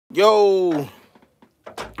Yo,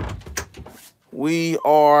 we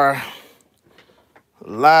are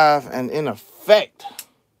live and in effect.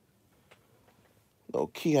 Low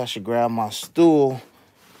key, I should grab my stool.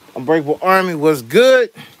 Unbreakable Army was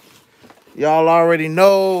good. Y'all already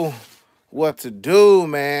know what to do,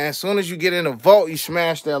 man. As soon as you get in the vault, you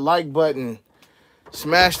smash that like button.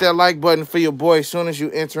 Smash that like button for your boy as soon as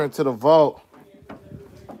you enter into the vault.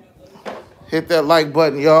 Hit that like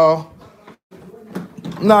button, y'all.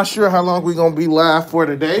 Not sure how long we're going to be live for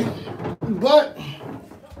today, but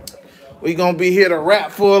we're going to be here to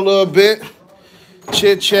rap for a little bit.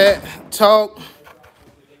 Chit chat, talk,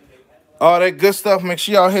 all that good stuff. Make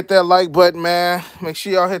sure y'all hit that like button, man. Make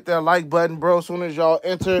sure y'all hit that like button, bro. As soon as y'all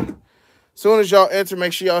enter,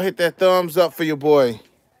 make sure y'all hit that thumbs up for your boy.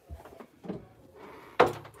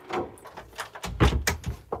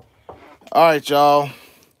 All right, y'all.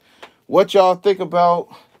 What y'all think about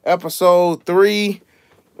episode 3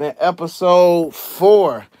 and episode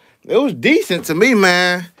 4? It was decent to me,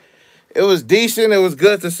 man. It was decent. It was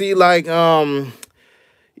good to see, like,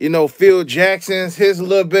 Phil Jackson's, a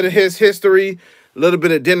little bit of his history, a little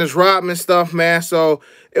bit of Dennis Rodman stuff, man. So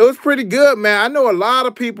it was pretty good, man. I know a lot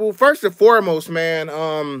of people, first and foremost,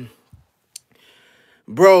 man,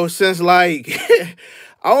 bro, since like,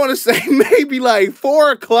 I want to say maybe like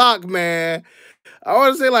 4 o'clock, man. I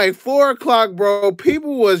want to say like 4 o'clock, bro.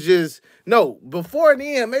 People was just, no, before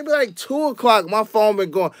then, maybe like 2 o'clock, my phone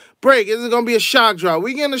been going, break, is it going to be a shock drop?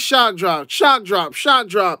 We getting a shock drop, shock drop, shock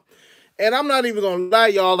drop. And I'm not even going to lie,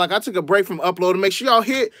 y'all. Like, I took a break from uploading. Make sure y'all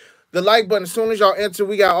hit the like button as soon as y'all enter.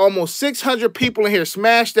 We got almost 600 people in here.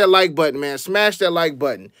 Smash that like button, man. Smash that like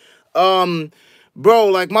button. Bro,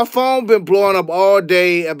 like, my phone been blowing up all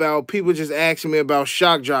day about people just asking me about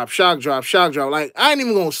shock drop, shock drop, shock drop. Like, I ain't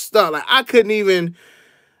even going to stunt. Like, I couldn't even,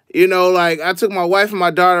 like, I took my wife and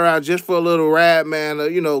my daughter out just for a little ride, man,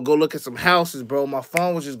 go look at some houses, bro. My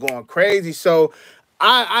phone was just going crazy. So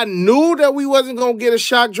I knew that we wasn't going to get a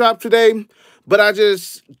shock drop today, but I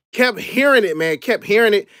just kept hearing it, man. Kept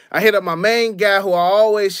hearing it. I hit up my main guy who I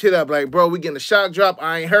always hit up, like, bro, we getting a shock drop.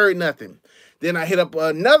 I ain't heard nothing. Then I hit up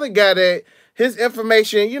another guy that his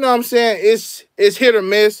information, you know what I'm saying, it's hit or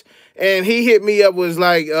miss. And he hit me up, was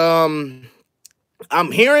like, I'm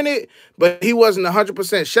hearing it, but he wasn't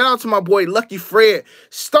 100%. Shout out to my boy Lucky Fred,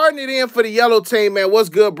 starting it in for the yellow team, man. What's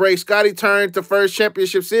good, Bray? Scotty turned to first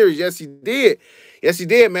championship series. Yes, he did. Yes, he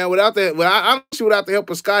did, man. Without the help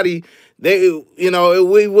of Scotty,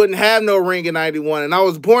 we wouldn't have no ring in 91. And I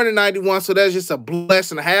was born in 91, so that's just a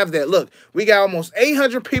blessing to have that. Look, we got almost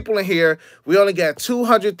 800 people in here. We only got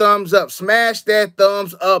 200 thumbs up. Smash that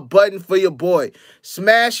thumbs up button for your boy.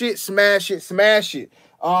 Smash it, smash it, smash it.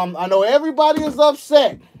 I know everybody is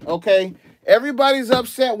upset, okay? Everybody's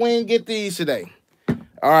upset we didn't get these today.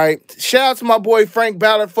 All right. Shout out to my boy Frank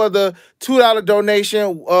Ballard for the $2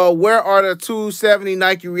 donation. Where are the 270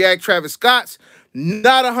 Nike React Travis Scotts?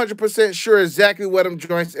 Not 100% sure exactly what them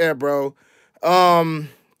joints are, bro.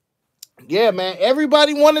 Yeah, man.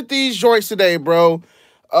 Everybody wanted these joints today, bro.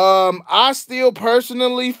 I still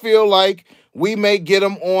personally feel like we may get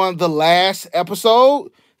them on the last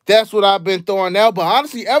episode. That's what I've been throwing out. But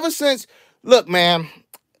honestly, ever since, look, man,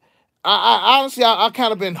 I honestly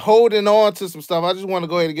kind of been holding on to some stuff. I just want to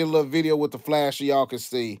go ahead and get a little video with the flash so y'all can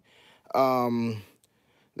see. There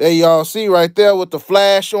y'all see right there with the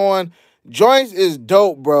flash on. Joints is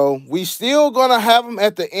dope, bro. We still gonna have them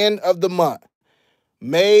at the end of the month.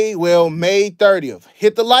 May 30th.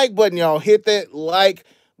 Hit the like button, y'all. Hit that like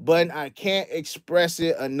button. I can't express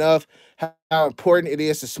it enough how important it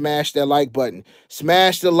is to smash that like button.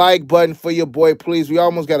 Smash the like button for your boy, please. We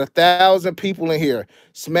almost got 1,000 people in here.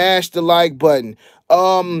 Smash the like button.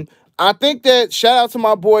 I think that, shout out to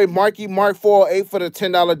my boy Marky Mark 408 for the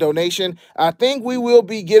 $10 donation. I think we will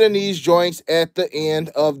be getting these joints at the end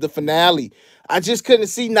of the finale. I just couldn't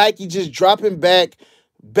see Nike just dropping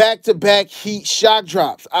back-to-back heat shock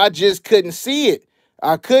drops. I just couldn't see it.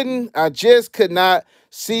 I just could not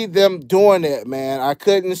see them doing that, man. I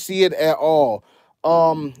couldn't see it at all.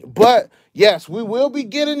 But yes, we will be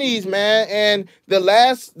getting these, man. And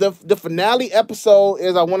the finale episode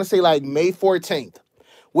is, I want to say, like May 14th,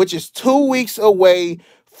 which is 2 weeks away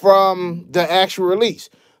from the actual release.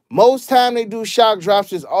 Most time they do shock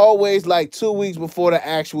drops is always like 2 weeks before the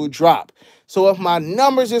actual drop. So if my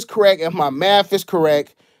numbers is correct, if my math is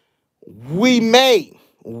correct, we may.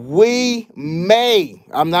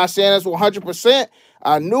 I'm not saying that's 100%.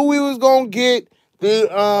 I knew we was gonna get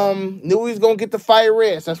the fire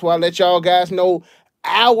reds. That's why I let y'all guys know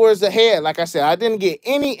hours ahead. Like I said, I didn't get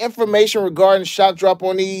any information regarding shock drop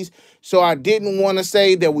on these, so I didn't want to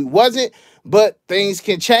say that we wasn't. but things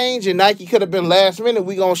can change, and Nike could have been last minute.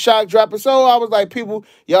 We gonna shock drop it. So I was like, people,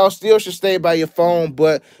 y'all still should stay by your phone.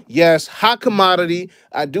 But yes, hot commodity.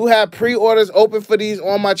 I do have pre-orders open for these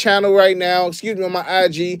on my channel right now. Excuse me, on my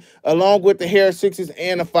IG, along with the Hair 6s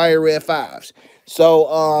and the Fire Red 5s.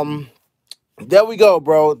 So there we go,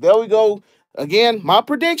 bro. There we go. Again, my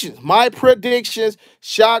predictions. My predictions.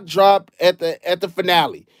 Shock drop at the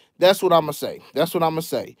finale. That's what I'm gonna say. That's what I'm gonna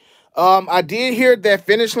say. I did hear that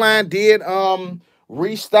Finish Line did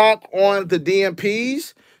restock on the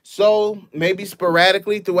DMPs. So maybe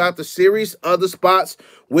sporadically throughout the series, other spots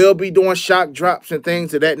will be doing shock drops and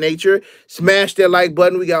things of that nature. Smash that like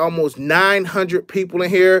button. We got almost 900 people in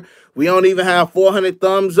here. We don't even have 400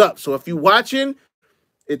 thumbs up. So if you're watching,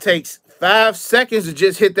 it takes 5 seconds to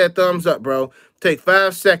just hit that thumbs up, bro. Take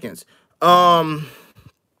 5 seconds.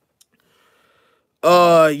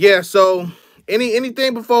 Yeah, so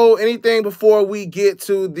anything before we get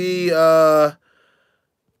to the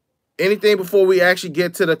anything before we actually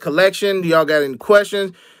get to the collection? Do y'all got any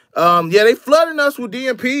questions? Yeah, they flooding us with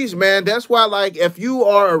DMPs, man. That's why, like, if you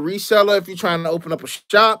are a reseller, if you're trying to open up a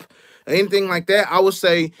shop, anything like that, I would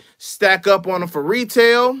say stack up on them for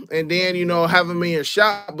retail and then, you know, have them in your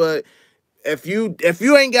shop. But if you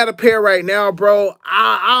ain't got a pair right now, bro,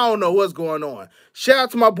 I don't know what's going on. Shout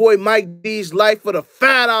out to my boy Mike D's Life for the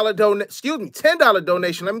 $5 donation. Excuse me, $10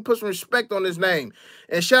 donation. Let me put some respect on his name.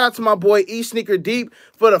 And shout out to my boy E Sneaker Deep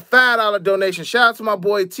for the $5 donation. Shout out to my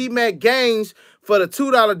boy T Mac Gaines for the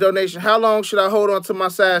 $2 donation. How long should I hold on to my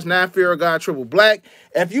size 9 Fear of God Triple Black?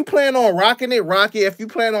 If you plan on rocking it, rock it. If you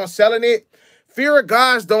plan on selling it, Fear of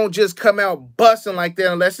Gods don't just come out busting like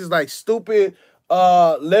that unless it's like stupid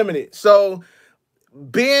limited. So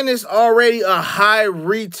being it's already a high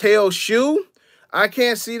retail shoe, I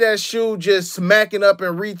can't see that shoe just smacking up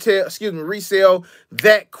in resale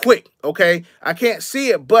that quick. Okay, I can't see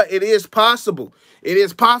it, but it is possible. It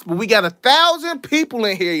is possible. We got 1,000 people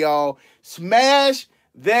in here, y'all. Smash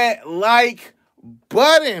that like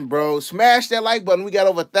button, bro. Smash that like button. We got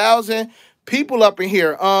over 1,000 people up in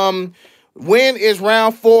here. When is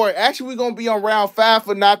round 4? Actually, we're gonna be on round 5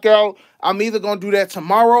 for knockout. I'm either gonna do that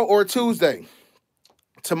tomorrow or Tuesday.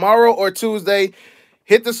 Tomorrow or Tuesday.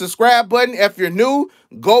 Hit the subscribe button. If you're new,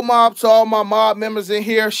 go mob to all my mob members in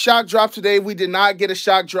here. Shock drop today. We did not get a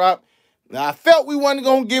shock drop. Now, I felt we wasn't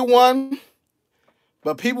going to get one,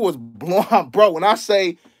 but people was blown up. Bro, when I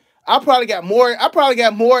say I probably got more,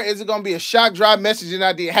 is it going to be a shock drop message than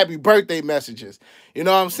I did happy birthday messages? You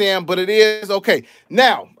know what I'm saying? But it is okay.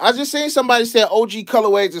 Now, I just seen somebody say OG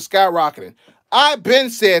colorways are skyrocketing. I've been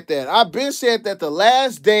said that. I've been said that the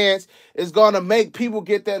Last Dance is going to make people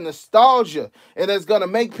get that nostalgia. And it's going to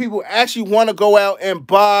make people actually want to go out and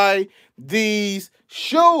buy these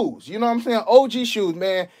shoes. You know what I'm saying? OG shoes,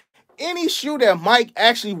 man. Any shoe that Mike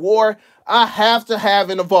actually wore, I have to have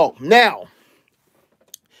in the vault. Now,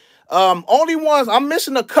 only ones, I'm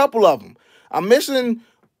missing a couple of them. I'm missing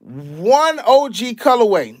one OG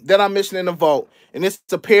colorway that I'm missing in the vault. And it's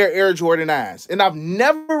a pair of Air Jordan 9s. And I've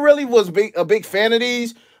never really was a big fan of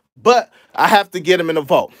these, but I have to get them in the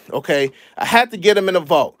vault, okay? I had to get them in the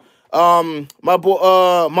vault. My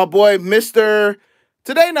boy, Mr.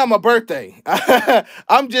 Today not my birthday.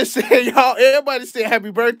 I'm just saying, y'all, everybody say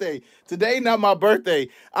happy birthday. Today not my birthday.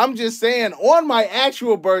 I'm just saying, on my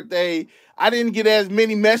actual birthday, I didn't get as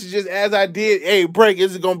many messages as I did. Hey, break,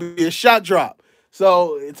 is it going to be a shot drop?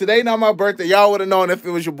 So today not my birthday. Y'all would have known if it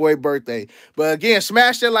was your boy's birthday. But again,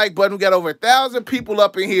 smash that like button. We got over 1,000 people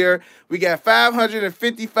up in here. We got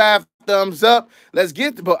 555 thumbs up. Let's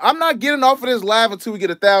get but I'm not getting off of this live until we get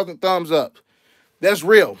 1,000 thumbs up. That's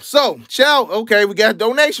real. So, okay, we got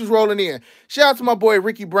donations rolling in. Shout out to my boy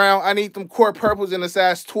Ricky Brown. I need them court purples in a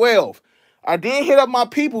size 12. I did hit up my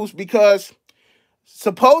peoples because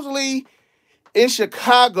supposedly in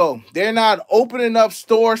Chicago, they're not opening up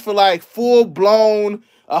stores for like full-blown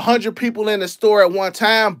 100 people in the store at one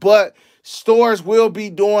time, but stores will be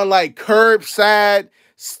doing like curbside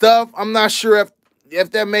stuff. I'm not sure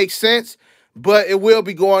if that makes sense, but it will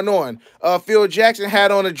be going on. Phil Jackson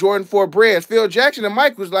had on a Jordan 4 Breads. Phil Jackson and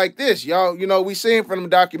Mike was like this. Y'all, you know, we seen from the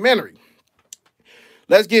documentary.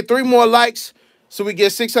 Let's get 3 more likes so we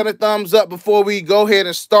get 600 thumbs up before we go ahead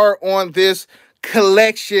and start on this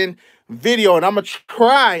collection video. And I'm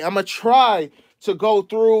gonna try to go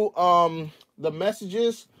through the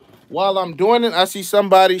messages while I'm doing it. I see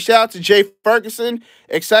somebody. Shout out to Jay Ferguson.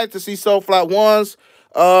 Excited to see Soulfly Ones.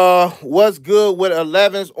 What's good with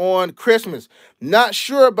 11s on Christmas? Not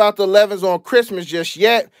sure about the 11s on Christmas just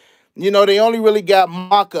yet. You know, they only really got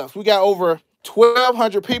mock-ups. We got over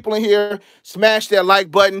 1,200 people in here. Smash that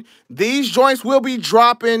like button. These joints will be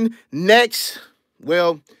dropping next,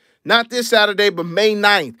 well, Not this Saturday, but May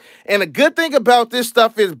 9th. And the good thing about this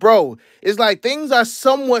stuff is, bro, it's like things are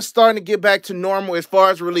somewhat starting to get back to normal as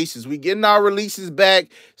far as releases. We getting our releases back.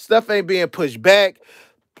 Stuff ain't being pushed back.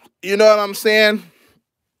 You know what I'm saying?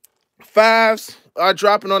 Fives are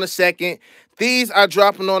dropping on the 2nd. These are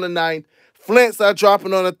dropping on the 9th. Flints are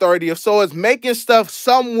dropping on the 30th. So it's making stuff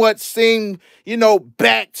somewhat seem,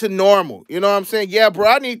 back to normal. You know what I'm saying? Yeah, bro,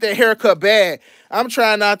 I need that haircut bad. I'm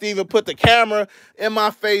trying not to even put the camera in my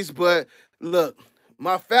face, but look,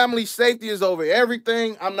 my family's safety is over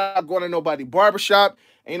everything. I'm not going to nobody barbershop.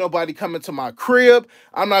 Ain't nobody coming to my crib.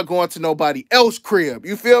 I'm not going to nobody else's crib.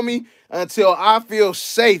 You feel me? Until I feel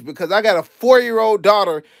safe, because I got a 4-year-old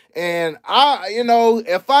daughter, and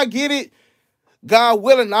if I get it, God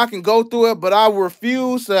willing, I can go through it, but I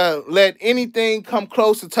refuse to let anything come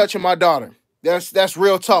close to touching my daughter. That's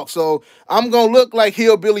real talk. So I'm going to look like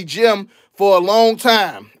Hillbilly Jim for a long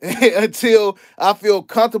time until I feel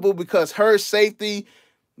comfortable, because her safety,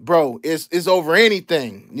 bro, is over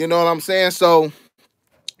anything. You know what I'm saying? So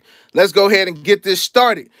let's go ahead and get this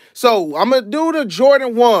started. So I'm going to do the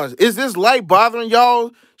Jordan 1s. Is this light bothering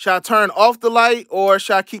y'all? Should I turn off the light or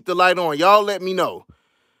should I keep the light on? Y'all let me know.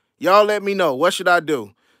 Y'all let me know. What should I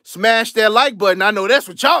do? Smash that like button. I know that's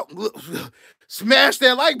what y'all... Smash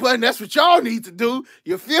that like button. That's what y'all need to do.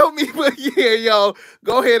 You feel me? But yeah, y'all,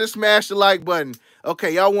 go ahead and smash the like button.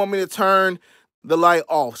 Okay, y'all want me to turn the light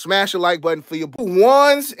off. Smash the like button for your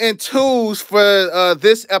 1s and 2s for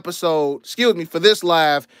this episode. Excuse me, for this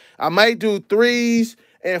live. I might do 3s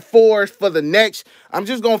and 4s for the next. I'm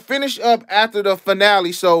just going to finish up after the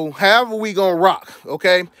finale. So however we going to rock,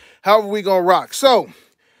 okay? However we going to rock. So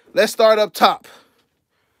let's start up top.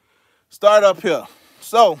 Start up here.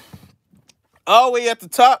 So all the way at the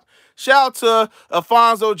top, shout out to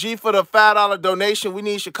Alfonso G for the $5 donation. We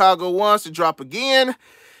need Chicago 1s to drop again.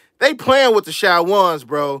 They playing with the Shy 1s,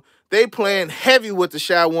 bro. They playing heavy with the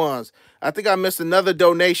Shy 1s. I think I missed another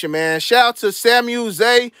donation, man. Shout out to Samuel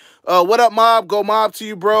Zay. What up, Mob? Go Mob to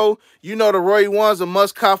you, bro. You know the Roy 1s a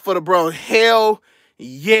must cop for the bro. Hell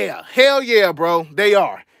yeah. Hell yeah, bro. They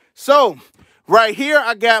are. So right here,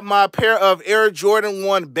 I got my pair of Air Jordan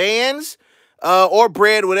 1 bands. Or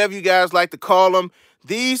bread, whatever you guys like to call them.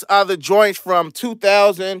 These are the joints from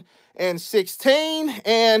 2016.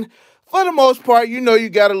 And for the most part, you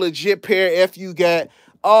got a legit pair if you got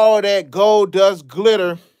all that gold dust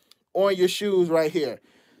glitter on your shoes right here.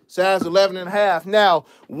 Size 11.5. Now,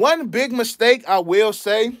 one big mistake I will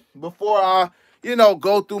say before I,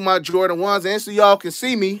 go through my Jordan 1s, and so y'all can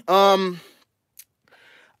see me, I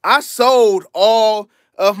sold all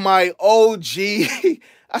of my OG...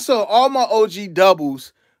 I sold all my OG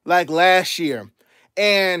doubles like last year.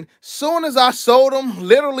 And soon as I sold them,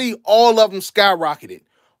 literally all of them skyrocketed.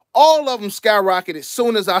 All of them skyrocketed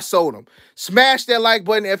soon as I sold them. Smash that like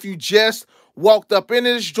button if you just walked up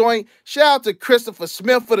into this joint. Shout out to Christopher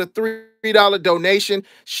Smith for the $3 donation.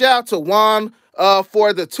 Shout out to Juan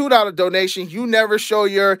for the $2 donation. You never show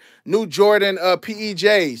your new Jordan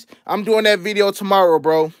PEJs. I'm doing that video tomorrow,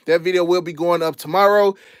 bro. That video will be going up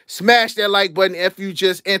tomorrow. Smash that like button if you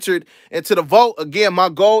just entered into the vote. Again, my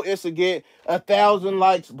goal is to get 1,000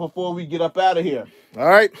 likes before we get up out of here. All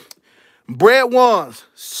right. Bread 1s,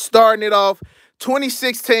 starting it off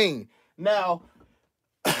 2016. Now,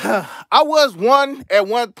 I was at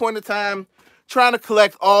one point in time trying to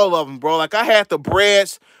collect all of them, bro. Like I had the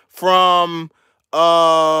breads from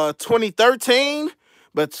 2013,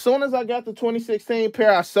 but as soon as I got the 2016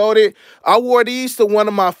 pair, I sold it. I wore these to one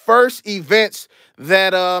of my first events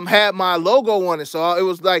that had my logo on it. So it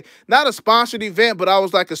was like not a sponsored event, but I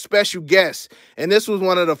was like a special guest. And this was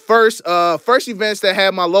one of the first events that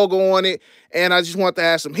had my logo on it. And I just wanted to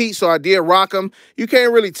have some heat, so I did rock them. You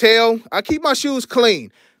can't really tell. I keep my shoes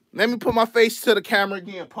clean. Let me put my face to the camera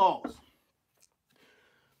again. Pause.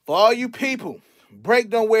 For all you people, Break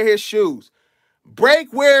don't wear his shoes.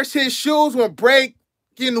 Break wears his shoes when Break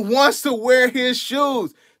wants to wear his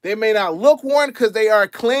shoes. They may not look worn because they are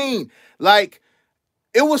clean. Like,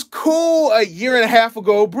 it was cool a year and a half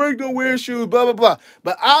ago. Break don't wear his shoes, blah, blah, blah.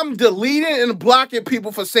 But I'm deleting and blocking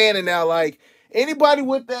people for saying it now. Like, anybody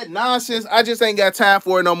with that nonsense, I just ain't got time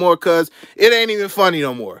for it no more because it ain't even funny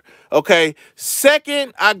no more. Okay.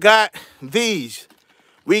 Second, I got these.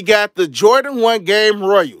 We got the Jordan 1 Game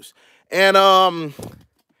Royals. And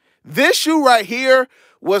this shoe right here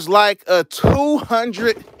was like a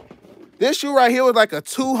 200. This shoe right here was like a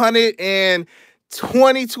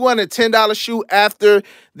 $210 shoe after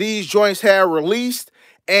these joints had released.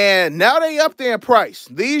 And now they up there in price.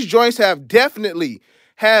 These joints have definitely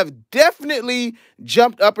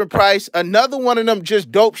jumped up in price. Another one of them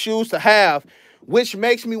just dope shoes to have, which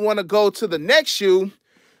makes me want to go to the next shoe,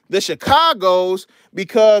 the Chicagos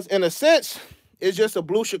because, in a sense, it's just a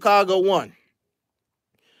blue Chicago 1.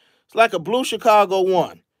 It's like a blue Chicago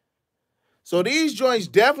 1. So these joints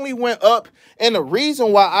definitely went up, and the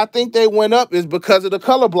reason why I think they went up is because of the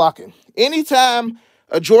color blocking. Anytime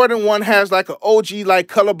a Jordan 1 has like an OG like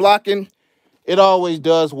color blocking, it always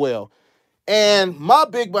does well. And my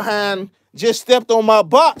big behind just stepped on my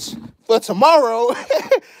box for tomorrow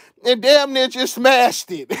and damn near just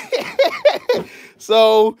smashed it.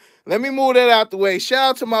 So let me move that out the way. Shout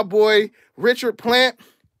out to my boy Richard Plant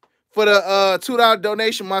for the $2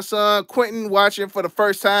 donation. My son Quentin watching for the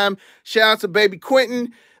first time. Shout out to baby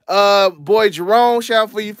Quentin. Boy Jerome, shout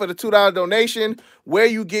out for you for the $2 donation. Where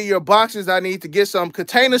you get your boxes, I need to get some.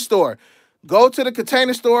 Container Store. Go to the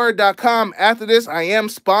containerstore.com. After this, I am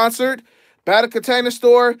sponsored by the Container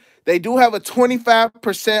Store. They do have a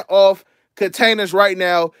 25% off containers right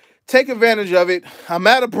now. Take advantage of it. I'm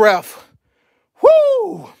out of breath.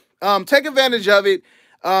 Woo! Take advantage of it.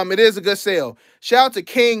 It is a good sale. Shout out to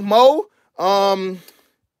King Mo for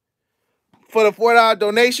the $4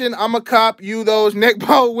 donation. I'm a cop you those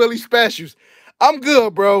neckbone Willie specials. I'm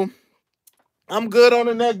good, bro. I'm good on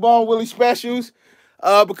the neckbone Willie specials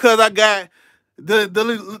because I got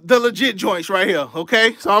the legit joints right here,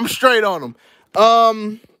 okay? So I'm straight on them.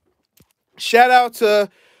 Shout out to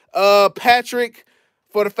Patrick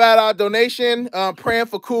for the $5 donation. Praying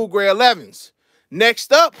for cool gray 11s.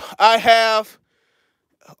 Next up, I have,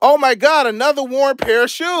 oh my God, another worn pair of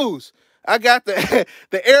shoes. I got the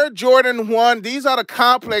the Air Jordan 1. These are the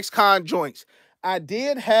complex con joints. I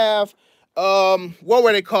did have, what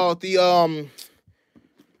were they called? The,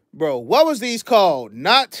 bro, what was these called?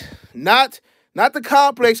 Not the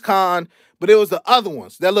complex con, but it was the other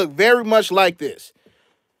ones that look very much like this.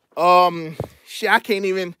 Shit, I can't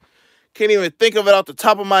even think of it off the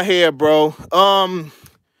top of my head, bro.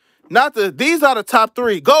 These are the top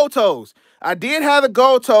 3. Gold toes. I did have the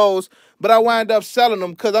gold toes, but I wound up selling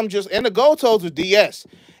them because and the gold toes was DS.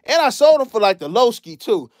 And I sold them for like the low ski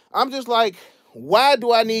too. I'm just like, why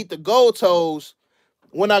do I need the gold toes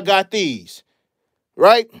when I got these?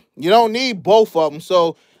 Right? You don't need both of them.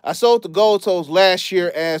 So I sold the gold toes last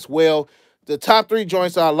year as well. The top 3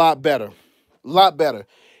 joints are a lot better. A lot better.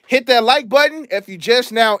 Hit that like button if you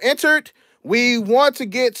just now entered. We want to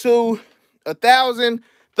get to 1,000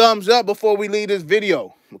 thumbs up before we leave this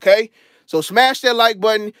video. Okay? So smash that like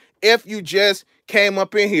button if you just came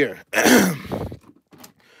up in here.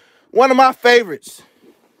 One of my favorites.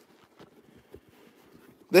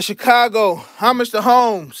 The Chicago Homage to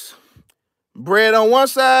Holmes. Bread on one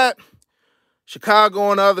side, Chicago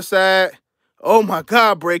on the other side. Oh my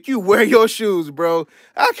God, Break, you wear your shoes, bro.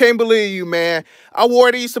 I can't believe you, man. I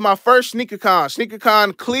wore these to my first SneakerCon.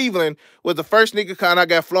 SneakerCon Cleveland was the first SneakerCon I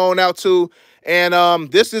got flown out to. And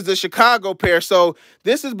this is the Chicago pair. So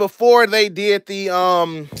this is before they did the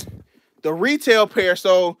retail pair.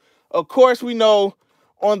 So of course we know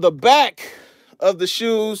on the back of the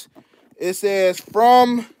shoes, it says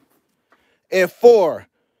from and for.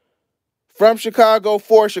 From Chicago,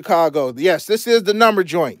 for Chicago. Yes, this is the number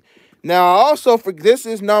joint. Now, also, this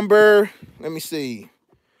is number, let me see.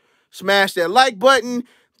 Smash that like button.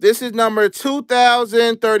 This is number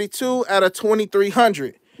 2032 out of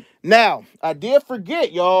 2300. Now, I did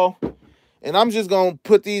forget, y'all, and I'm just going to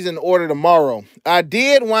put these in order tomorrow. I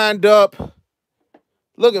did wind up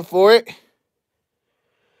looking for it.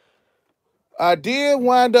 I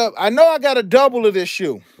know I got a double of this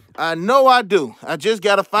shoe. I know I do. I just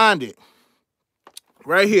got to find it.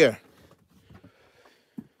 Right here.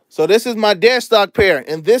 So this is my dead stock pair.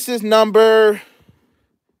 And this is number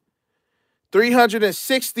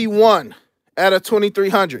 361 out of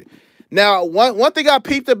 2300. Now, one thing I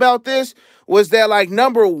peeped about this was that like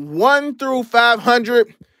number 1 through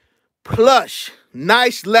 500 plush,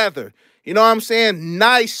 nice leather. You know what I'm saying?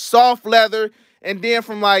 Nice soft leather. And then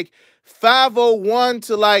from like 501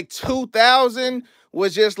 to like 2000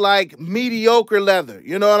 was just like mediocre leather.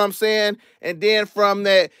 You know what I'm saying? And then from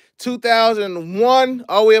that 2001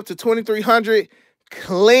 all the way up to 2300,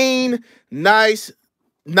 clean, nice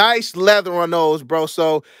leather on those, bro.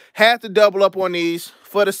 So had to double up on these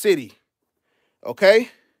for the city. Okay?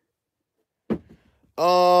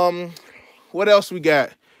 What else we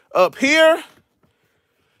got? Up here,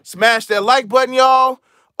 smash that like button, y'all.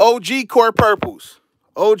 OG Core Purples.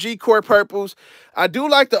 OG Core Purples. I do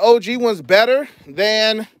like the OG ones better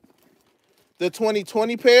than the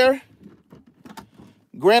 2020 pair.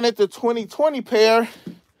 Granted, the 2020 pair,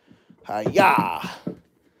 Granted,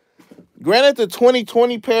 the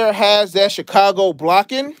 2020 pair has that Chicago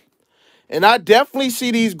blocking, and I definitely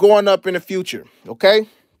see these going up in the future, okay?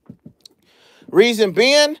 Reason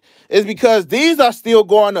being is because these are still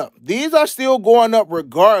going up. These are still going up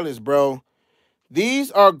regardless, bro. These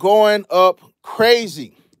are going up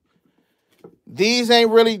crazy. These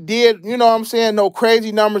ain't really did, you know what I'm saying, no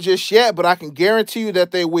crazy numbers just yet, but I can guarantee you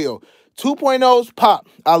that they will. 2.0s pop.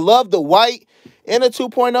 I love the white in the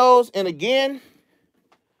 2.0s. And again,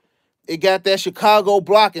 it got that Chicago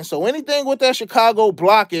blocking. So anything with that Chicago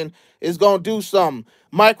blocking is going to do something.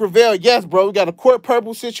 Mike Revelle, yes, bro. We got a court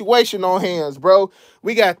purple situation on hands, bro.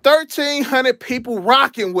 We got 1,300 people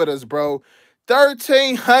rocking with us, bro.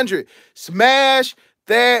 1,300. Smash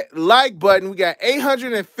that like button. We got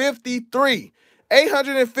 853.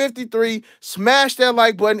 853. Smash that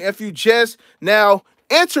like button if you just now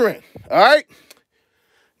entering. All right.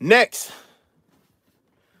 Next.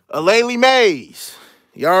 Alele Mays.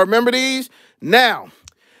 Y'all remember these? Now,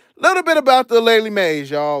 a little bit about the Alele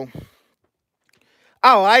Mays, y'all.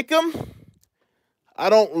 I like them. I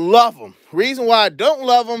don't love them. Reason why I don't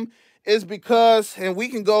love them is because, and we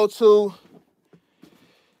can go to,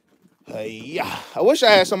 yeah, I wish I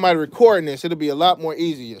had somebody recording this. It'll be a lot more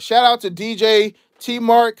easier. Shout out to DJ T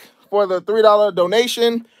Mark for the $3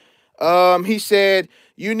 donation. He said,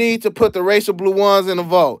 you need to put the racial blue ones in the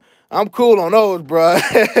vote. I'm cool on those, bro.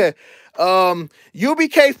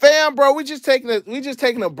 UBK fam, bro, we just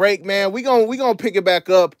taking a break, man. We gonna pick it back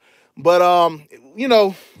up. But you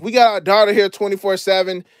know, we got our daughter here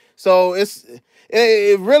 24/7. So it's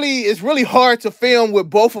really hard to film with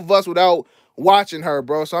both of us without watching her,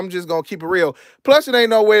 bro. So I'm just gonna keep it real. Plus it ain't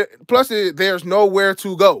nowhere, there's nowhere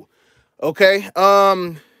to go. Okay.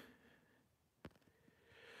 I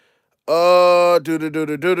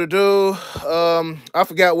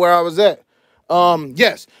forgot where I was at.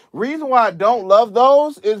 Yes. Reason why I don't love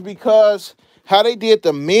those is because how they did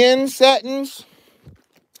the men's satins,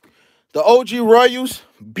 the OG Royals,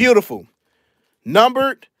 beautiful.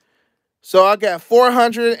 Numbered. So I got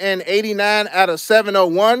 489 out of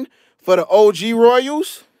 701 for the OG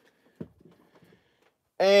Royals.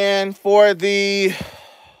 And for the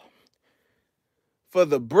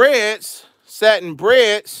breads, satin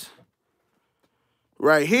breads,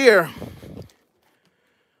 right here,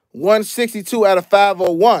 162 out of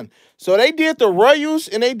 501. So they did the Royals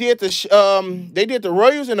and they did the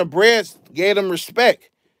Royals and the breads, gave them respect.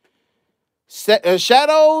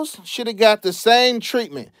 Shadows should have got the same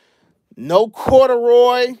treatment. No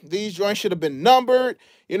corduroy. These joints should have been numbered.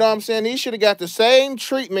 You know what I'm saying? These should have got the same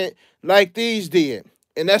treatment like these did.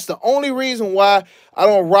 And that's the only reason why I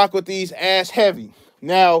don't rock with these as heavy.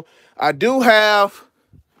 Now, I do have,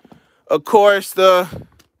 of course, the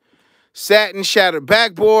satin shattered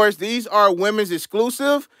backboards. These are women's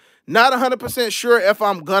exclusive. Not 100% sure if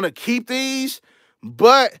I'm going to keep these.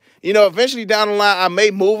 But, you know, eventually down the line, I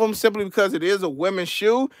may move them simply because it is a women's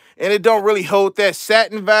shoe. And it don't really hold that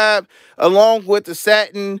satin vibe along with the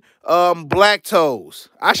satin black toes.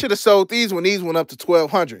 I should have sold these when these went up to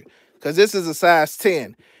 1,200 because this is a size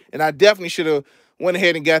 10. And I definitely should have went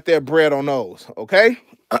ahead and got that bread on those, okay?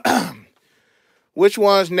 Which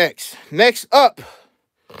one's next? Next up,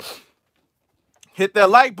 hit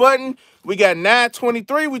that like button. We got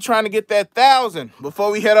 923. We trying to get that 1,000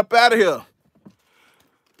 before we head up out of here.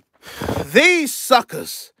 These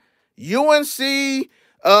suckers, UNC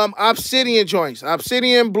Obsidian joints,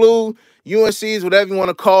 Obsidian blue, UNCs, whatever you want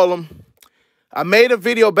to call them. I made a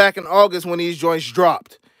video back in August when these joints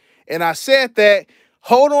dropped. And I said that,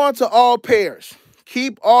 hold on to all pairs.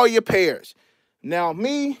 Keep all your pairs. Now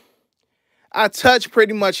me, I touch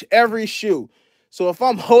pretty much every shoe. So if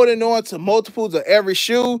I'm holding on to multiples of every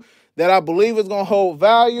shoe that I believe is going to hold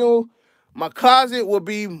value, my closet will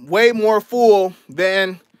be way more full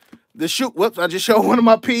than the shoe. Whoops, I just showed one of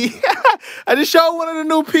my P's. I just showed one of the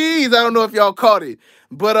new P's. I don't know if y'all caught it.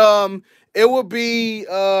 But it would be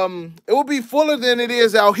fuller than it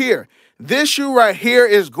is out here. This shoe right here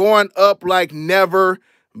is going up like never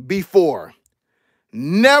before.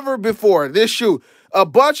 Never before. This shoe. A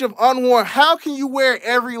bunch of unworn. How can you wear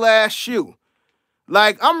every last shoe?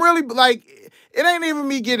 Like, I'm really, like, it ain't even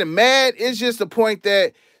me getting mad. It's just the point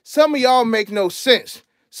that some of y'all make no sense.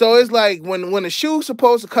 So it's like when a shoe's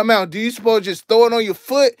supposed to come out, do you supposed to just throw it on your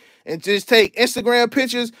foot and just take Instagram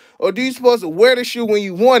pictures? Or do you supposed to wear the shoe when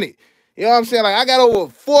you want it? You know what I'm saying? Like, I got over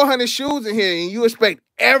 400 shoes in here and you expect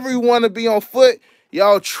everyone to be on foot?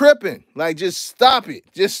 Y'all tripping. Like, just stop it.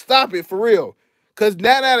 Just stop it for real. Because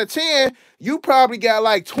 9 out of 10, you probably got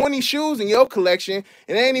like 20 shoes in your collection.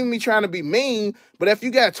 And it ain't even me trying to be mean. But if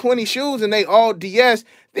you got 20 shoes and they all DS,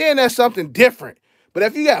 then that's something different. But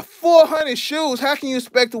if you got 400 shoes, how can you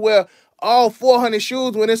expect to wear all 400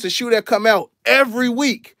 shoes when it's a shoe that come out every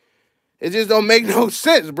week? It just don't make no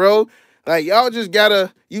sense, bro. Like, y'all just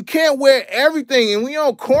gotta, you can't wear everything. And we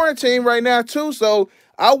on quarantine right now too. So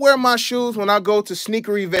I wear my shoes when I go to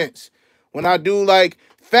sneaker events, when I do like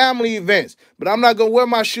family events. But I'm not gonna wear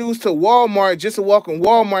my shoes to Walmart just to walk in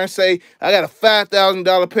Walmart and say I got a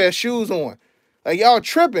 $5,000 pair of shoes on. Like, y'all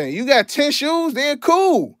tripping. You got 10 shoes, then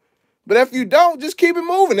cool. But if you don't, just keep it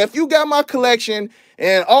moving. If you got my collection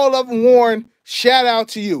and all of them worn, shout out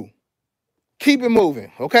to you. Keep it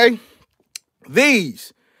moving, okay?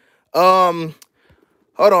 These. Hold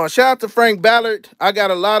on. Shout out to Frank Ballard. I got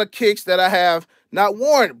a lot of kicks that I have not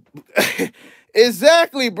worn.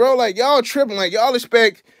 Exactly, bro. Like, y'all tripping. Like, y'all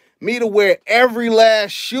expect me to wear every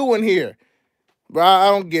last shoe in here. Bro, I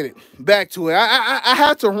don't get it. Back to it. I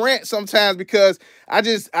have to rant sometimes because I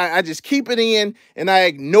just keep it in and I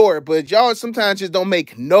ignore it. But y'all sometimes just don't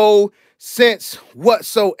make no sense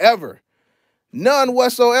whatsoever. None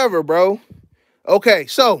whatsoever, bro. Okay,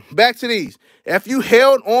 so back to these. If you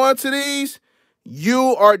held on to these,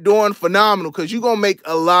 you are doing phenomenal because you're going to make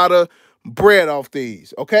a lot of bread off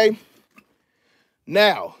these, okay?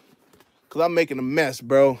 Now, because I'm making a mess,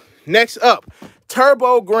 bro. Next up,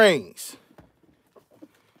 Turbo Greens.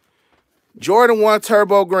 Jordan 1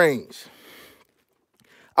 Turbo Greens.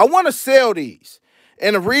 I want to sell these.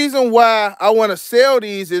 And the reason why I want to sell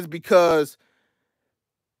these is because,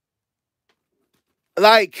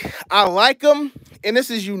 like, I like them, and this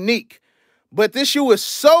is unique. But this shoe is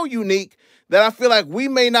so unique that I feel like we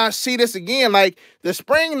may not see this again. Like, the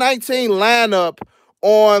Spring 19 lineup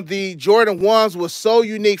on the Jordan 1s was so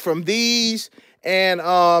unique from these and,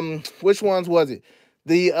 which ones was it?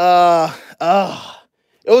 It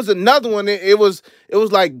was another one. It was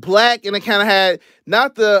like black and it kind of had,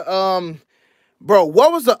 not the, bro,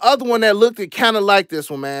 what was the other one that looked kind of like this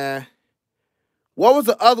one, man? What was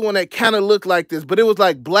the other one that kind of looked like this? But it was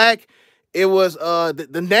like black. It was,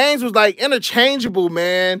 the names was like interchangeable,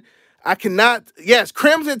 man. I cannot, yes,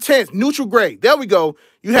 Crimson Tints, neutral gray. There we go.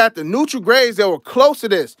 You had the neutral grays that were close to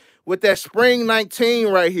this with that Spring 19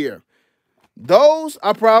 right here. Those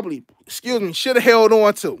I probably, should have held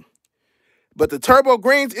on to. But the Turbo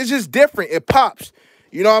Greens is just different. It pops.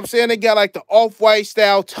 You know what I'm saying? They got like the off-white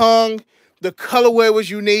style tongue. The colorway was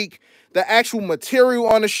unique. The actual material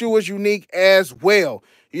on the shoe was unique as well.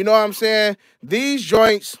 You know what I'm saying? These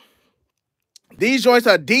joints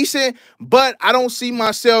are decent, but I don't see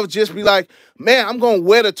myself just be like, man, I'm going to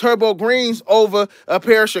wear the Turbo Greens over a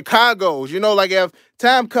pair of Chicagos. You know, like if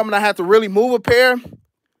time coming I have to really move a pair,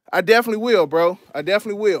 I definitely will, bro. I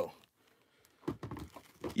definitely will.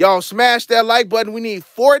 Y'all smash that like button. We need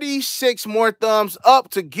 46 more thumbs up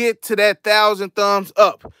to get to that 1,000 thumbs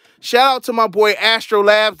up. Shout out to my boy Astro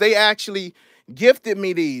Labs. They actually gifted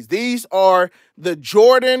me these. These are the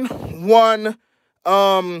Jordan 1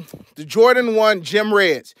 Gym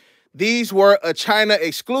Reds. These were a China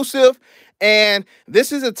exclusive, and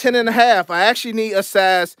this is a 10.5. I actually need a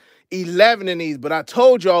size 11 in these, but I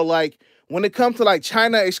told y'all, like, when it comes to like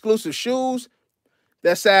China exclusive shoes,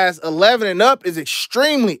 that size 11 and up is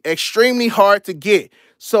extremely, extremely hard to get.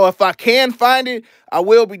 So if I can find it, I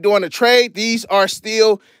will be doing a trade. These are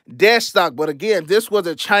still dead stock, but again, this was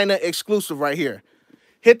a China exclusive right here.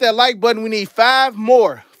 Hit that like button. We need 5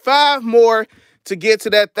 more. 5 more to get to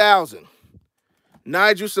that 1,000.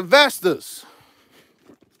 Nigel Sylvesters.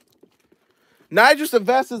 Nigel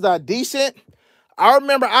Sylvesters are decent. I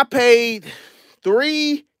remember I paid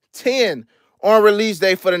 $310 on release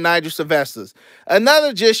day for the Nigel Sylvesters.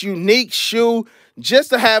 Another just unique shoe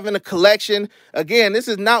just to have in a collection. Again, this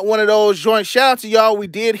is not one of those joints. Shout out to y'all. We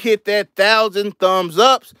did hit that 1,000 thumbs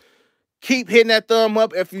ups. Keep hitting that thumb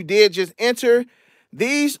up if you did just enter.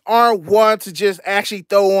 These aren't one to just actually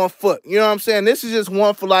throw on foot. You know what I'm saying? This is just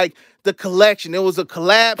one for like the collection. It was a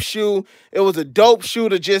collab shoe. It was a dope shoe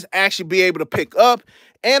to just actually be able to pick up.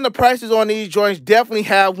 And the prices on these joints definitely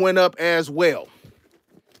have went up as well.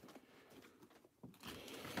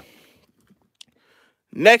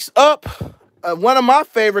 Next up, one of my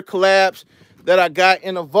favorite collabs that I got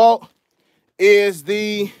in the vault is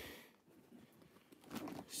the,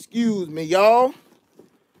 excuse me, y'all.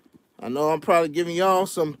 I know I'm probably giving y'all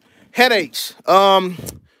some headaches. The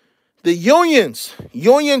Union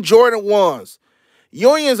Jordan 1s.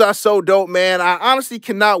 Unions are so dope, man. I honestly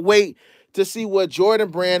cannot wait to see what Jordan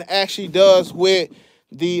brand actually does with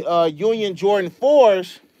the Union Jordan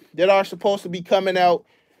 4s that are supposed to be coming out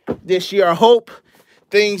this year. I hope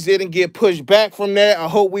things didn't get pushed back from that. I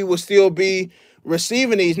hope we will still be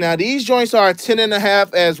receiving these. Now, these joints are a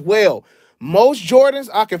 10.5 as well. Most Jordans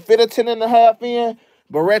I can fit a 10.5 in,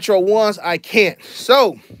 but retro 1s I can't.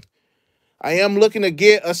 So I am looking to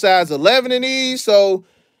get a size 11 in these. So,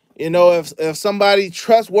 you know, if somebody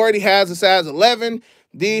trustworthy has a size 11,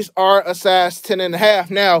 These are a size 10.5.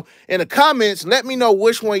 Now, in the comments, let me know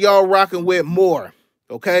which one y'all rocking with more,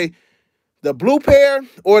 okay? The blue pair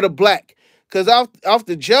or the black? Because off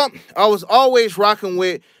the jump, I was always rocking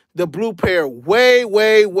with the blue pair way,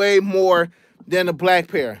 way, way more than the black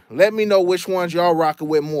pair. Let me know which ones y'all rocking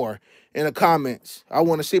with more in the comments. I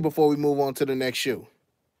want to see before we move on to the next shoe.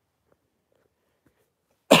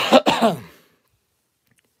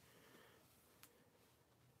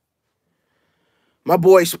 My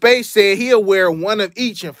boy Space said he'll wear one of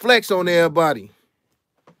each and flex on everybody.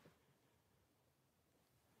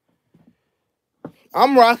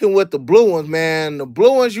 I'm rocking with the blue ones, man. The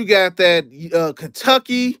blue ones, you got that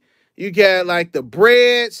Kentucky. You got like the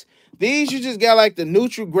breads. These, you just got like the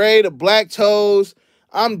neutral gray, the black toes.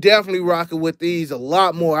 I'm definitely rocking with these a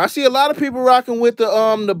lot more. I see a lot of people rocking with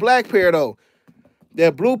the black pair, though.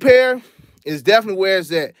 That blue pair is definitely where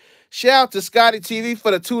it's at. Shout out to Scotty TV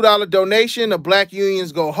for the $2 donation. The Black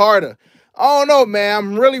Unions go harder. I don't know, man.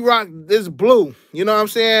 I'm really rocking this blue. You know what I'm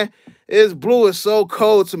saying? This blue is so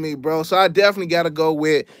cold to me, bro. So I definitely got to go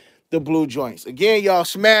with the blue joints. Again, y'all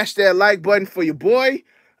smash that like button for your boy.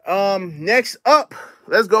 Next up,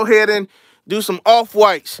 let's go ahead and do some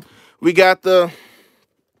off-whites. We got the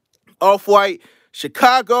off-white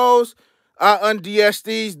Chicago's. I unDS'd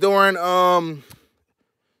these during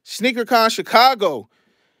SneakerCon Chicago.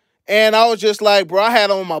 And I was just like, bro, I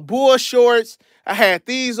had on my bull shorts. I had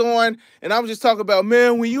these on. And I was just talking about,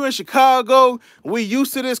 man, when you in Chicago, we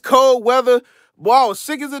used to this cold weather. Boy, I was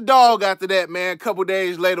sick as a dog after that, man. A couple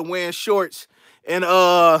days later wearing shorts. And it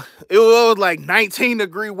was like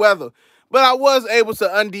 19-degree weather. But I was able to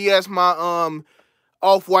unDS my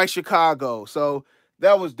off-white Chicago. So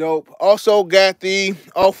that was dope. Also got the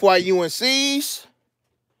off-white UNCs.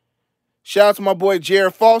 Shout out to my boy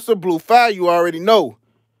Jared Foster, Blue Fire, you already know.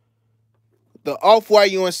 The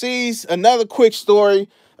off-white UNCs. Another quick story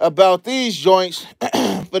about these joints.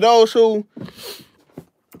 For those who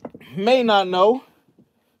may not know,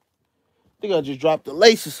 I think I just dropped the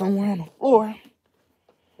laces somewhere on the floor.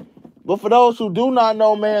 But for those who do not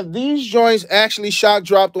know, man, these joints actually shock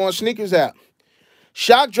dropped on Sneakers app.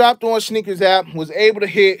 Shock dropped on Sneakers app, was able to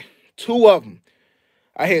hit 2 of them.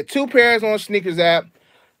 I hit 2 pairs on Sneakers app,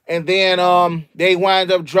 and then they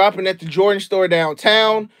wind up dropping at the Jordan store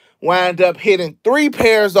downtown. Wind up hitting 3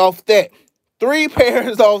 pairs off that. 3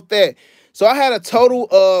 pairs off that. So I had a total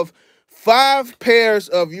of 5 pairs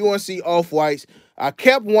of UNC off-whites. I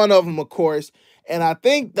kept one of them, of course. And I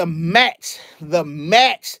think the max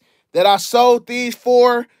that I sold these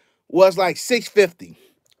for was like $650.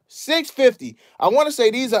 $650. I want to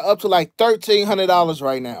say these are up to like $1,300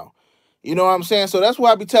 right now. You know what I'm saying? So that's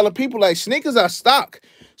why I be telling people, like, sneakers are stock.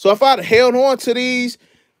 So if I'd held on to these,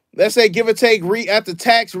 let's say give or take after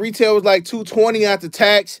tax, retail was like $220 after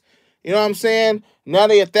tax. You know what I'm saying? Now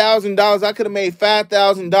they $1,000. I could have made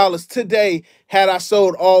 $5,000 today had I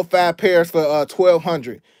sold all 5 pairs for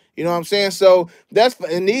 $1,200. You know what I'm saying? So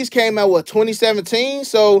and these came out, what, 2017?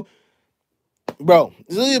 So, bro,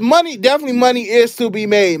 definitely money is to be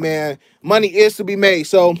made, man. Money is to be made.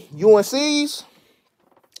 So UNCs,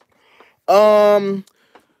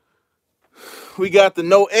 we got the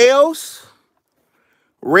No L's.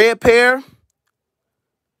 Red pair.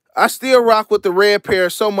 I still rock with the red pair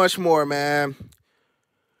so much more, man.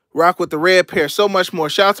 Rock with the red pair so much more.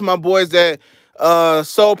 Shout out to my boys that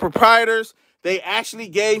sole proprietors. They actually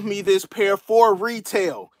gave me this pair for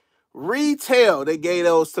retail. Retail, they gave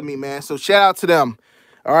those to me, man. So shout out to them.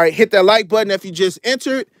 All right, hit that like button if you just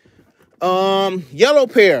entered. Yellow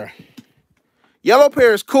pair. Yellow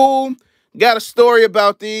pair is cool. Got a story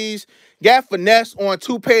about these. Got finesse on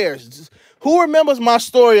 2 pairs. Who remembers my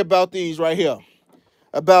story about these right here?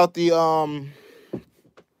 About the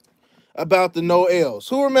No L's.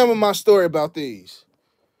 Who remember my story about these?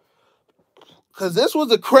 Because this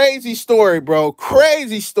was a crazy story, bro.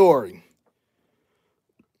 Crazy story.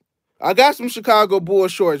 I got some Chicago Bull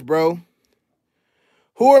shorts, bro.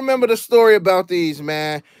 Who remember the story about these,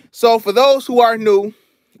 man? So for those who are new,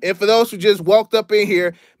 and for those who just walked up in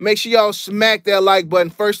here, make sure y'all smack that like button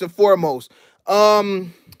first and foremost.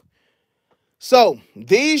 So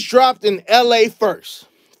these dropped in LA first.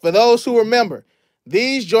 For those who remember,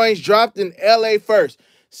 these joints dropped in LA first.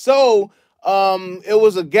 So it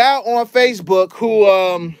was a guy on Facebook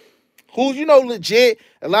who's, you know, legit.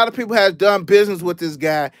 A lot of people have done business with this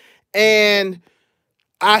guy. And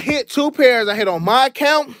I hit 2 pairs. I hit on my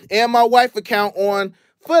account and my wife's account on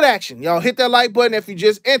Foot Action. Y'all hit that like button if you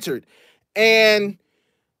just entered. And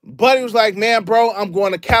Buddy was like, man, bro, I'm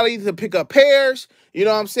going to Cali to pick up pairs. You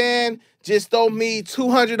know what I'm saying? Just throw me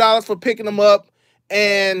 $200 for picking them up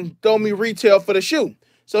and throw me retail for the shoe.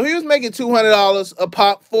 So he was making $200 a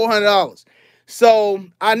pop, $400. So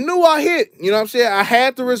I knew I hit, you know what I'm saying? I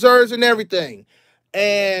had the reserves and everything.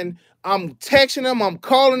 And I'm texting him, I'm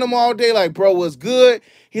calling him all day like, bro, what's good?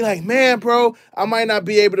 He like, man, bro, I might not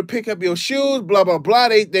be able to pick up your shoes, blah, blah, blah.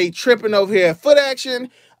 They tripping over here at Foot Action.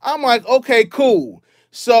 I'm like, okay, cool.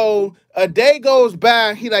 So a day goes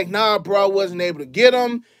by. He like, nah, bro, I wasn't able to get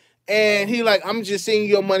them. And he like, I'm just sending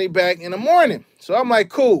your money back in the morning. So I'm like,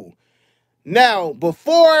 cool. Now,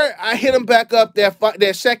 before I hit him back up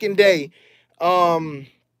that second day,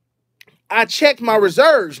 I checked my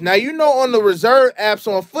reserves. Now, you know, on the reserve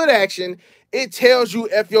apps on Foot Action, it tells you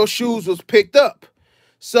if your shoes was picked up.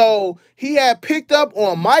 So he had picked up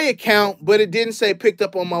on my account, but it didn't say picked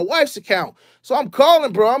up on my wife's account. So I'm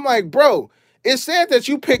calling, bro. I'm like, bro, it said that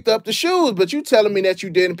you picked up the shoes, but you telling me that you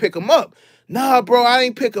didn't pick them up. Nah, bro, I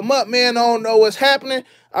didn't pick them up, man. I don't know what's happening.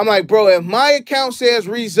 I'm like, bro, if my account says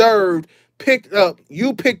reserved, picked up,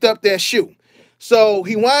 you picked up that shoe. So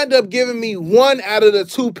he wound up giving me one out of the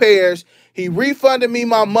two pairs. He refunded me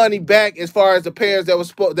my money back as far as the pairs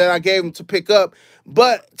that I gave him to pick up.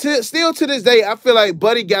 But still to this day, I feel like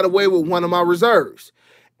Buddy got away with one of my reserves.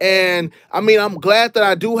 And I mean, I'm glad that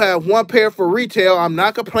I do have one pair for retail. I'm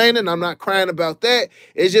not complaining. I'm not crying about that.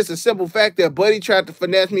 It's just a simple fact that Buddy tried to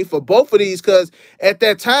finesse me for both of these because at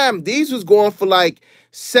that time, these was going for like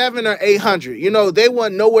 $700 or $800. You know, they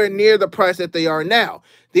weren't nowhere near the price that they are now.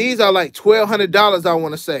 These are like $1,200, I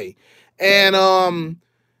want to say. And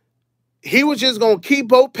he was just going to keep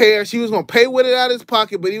both pairs. He was going to pay with it out of his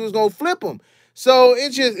pocket, but he was going to flip them. So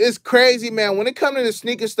it's crazy, man. When it comes to the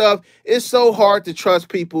sneaker stuff, it's so hard to trust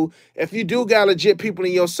people. If you do got legit people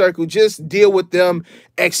in your circle, just deal with them,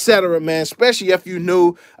 etc., man. Especially if you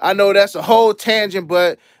new. I know that's a whole tangent,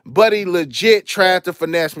 but Buddy legit tried to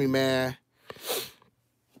finesse me, man.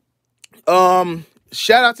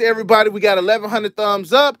 Shout out to everybody. We got 1,100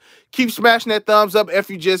 thumbs up. Keep smashing that thumbs up if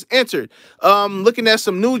you just entered. Looking at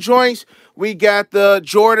some new joints. We got the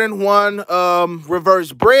Jordan 1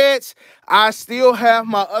 reverse breads. I still have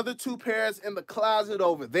my other two pairs in the closet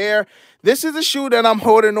over there. This is a shoe that I'm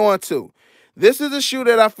holding on to. This is a shoe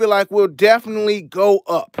that I feel like will definitely go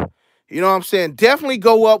up. You know what I'm saying? Definitely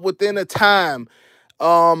go up within a time.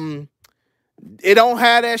 It don't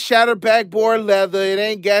have that shattered backboard leather. It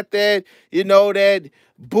ain't got that, you know, that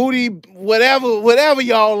booty, whatever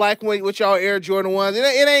y'all like with y'all Air Jordan 1s.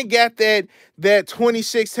 It ain't got that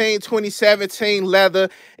 2016, 2017 leather.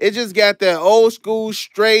 It just got that old school,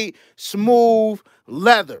 straight, smooth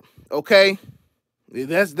leather, okay?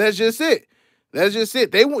 That's just it. That's just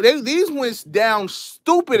it. These went down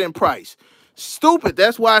stupid in price. Stupid.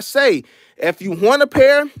 That's why I say, if you want a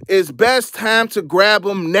pair, it's best time to grab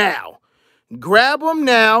them now. Grab them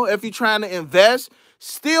now. If you're trying to invest,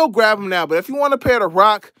 still grab them now. But if you want a pair to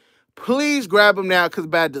rock, please grab them now. Because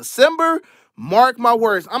by December, mark my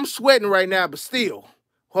words. I'm sweating right now, but still,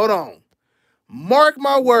 hold on. Mark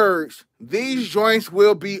my words. These joints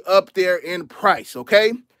will be up there in price,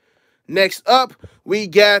 okay? Next up, we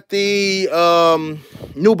got the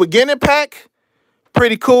new beginning pack.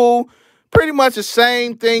 Pretty cool. Pretty much the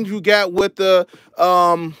same thing you got with the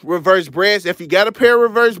reverse breads. If you got a pair of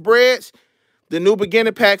reverse breads, the new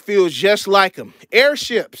beginner pack feels just like them.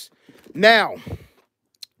 Airships. Now,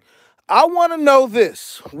 I want to know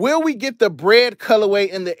this. Will we get the bread colorway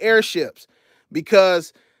in the airships?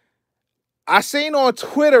 Because I seen on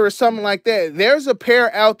Twitter or something like that, there's a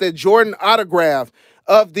pair out that Jordan autographed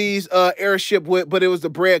of these airship with, but it was the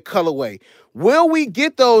bread colorway. Will we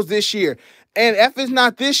get those this year? And if it's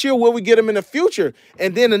not this year, will we get them in the future?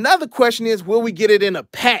 And then another question is, will we get it in a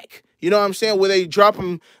pack? You know what I'm saying? Will they drop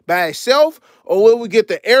them by itself, or will we get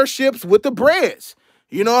the airships with the breads?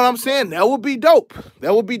 You know what I'm saying? That would be dope.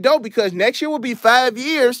 That would be dope because next year will be 5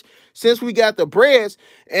 years since we got the breads.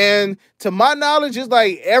 And to my knowledge, it's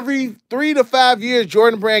like every 3 to 5 years,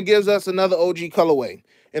 Jordan Brand gives us another OG colorway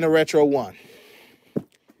in a Retro 1.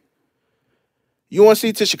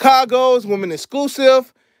 UNC to Chicago's women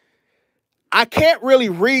exclusive. I can't really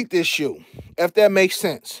read this shoe, if that makes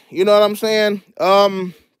sense. You know what I'm saying?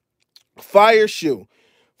 Fire shoe.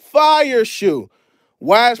 Fire shoe.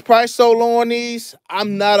 Why is price so low on these?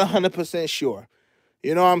 I'm not 100% sure.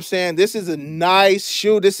 You know what I'm saying? This is a nice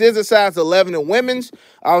shoe. This is a size 11 in women's.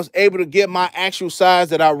 I was able to get my actual size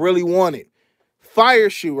that I really wanted. Fire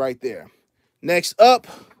shoe right there. Next up,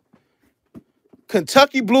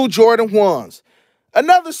 Kentucky Blue Jordan 1s.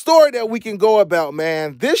 Another story that we can go about,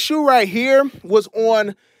 man. This shoe right here was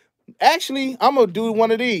on... Actually, I'm going to do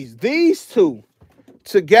one of these. These two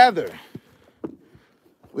together.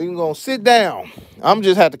 We can go sit down. I'm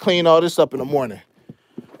just have to clean all this up in the morning.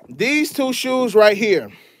 These two shoes right here.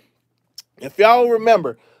 If y'all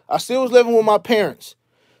remember, I still was living with my parents.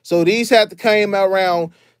 So these had to came out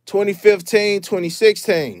around 2015,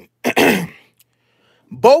 2016.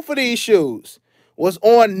 Both of these shoes was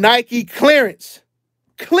on Nike clearance.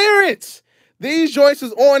 Clearance. These joints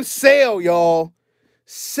is on sale, y'all.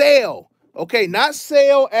 Sale. Okay, not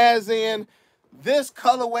sale as in this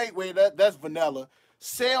colorway. Wait, that's vanilla.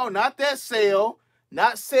 Sale, not that sale.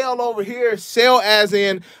 Not sale over here. Sale as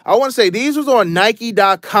in, I want to say these was on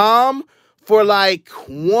Nike.com for like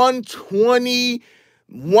 120,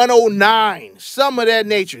 109, some of that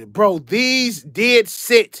nature. Bro, these did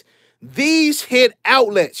sit. These hit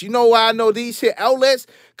outlets. You know why I know these hit outlets?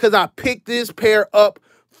 Because I picked this pair up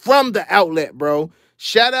from the outlet, bro.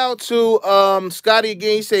 Shout out to Scotty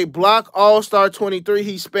again. He say Block All-Star 23.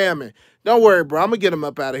 He's spamming. Don't worry, bro. I'm going to get him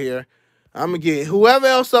up out of here. I'm going to get whoever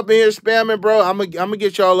else up in here spamming, bro. I'm gonna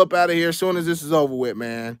get y'all up out of here as soon as this is over with,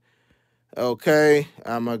 man. Okay.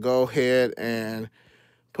 I'm going to go ahead and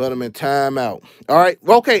put them in timeout. All right.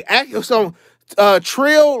 Okay. So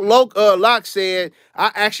Trill Lock said,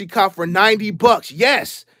 I actually caught for $90.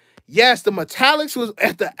 Yes. Yes, the metallics was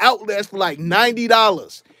at the outlets for like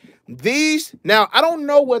 $90. These, now, I don't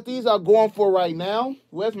know what these are going for right now.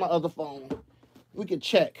 Where's my other phone? We can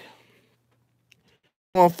check.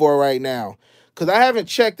 Going for right now. Because I haven't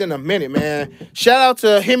checked in a minute, man. Shout out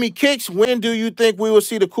to Hemi Kicks. When do you think we will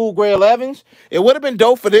see the cool gray 11s? It would have been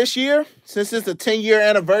dope for this year, since it's the 10-year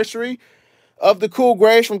anniversary of the cool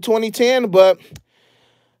grays from 2010, but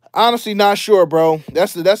honestly, not sure, bro.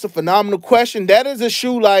 That's a phenomenal question. That is a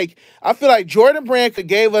shoe like, I feel like Jordan Brand could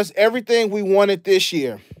gave us everything we wanted this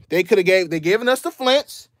year. They given us the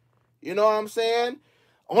flints. You know what I'm saying?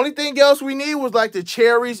 Only thing else we need was like the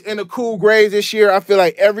cherries and the cool grays this year. I feel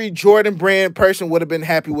like every Jordan Brand person would have been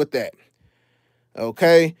happy with that.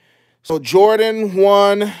 Okay. So Jordan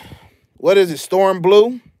 1, what is it? Storm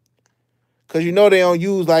Blue? Because you know they don't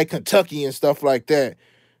use like Kentucky and stuff like that.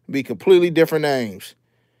 Be completely different names.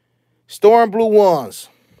 Storm Blue 1s.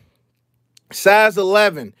 Size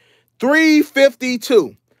 11.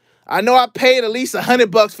 $352. I know I paid at least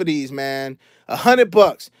 $100 for these, man.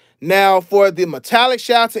 $100. Now, for the metallic,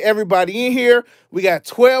 shout out to everybody in here. We got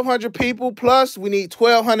 1,200 people, plus we need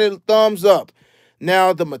 1,200 thumbs up.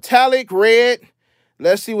 Now, the metallic red,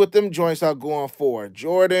 let's see what them joints are going for.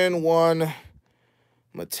 Jordan 1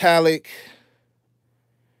 metallic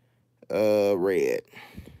red.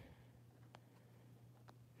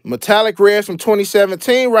 Metallic reds from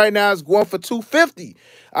 2017 right now is going for $250.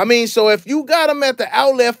 I mean, so if you got them at the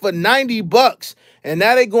outlet for $90 and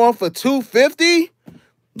now they going for $250,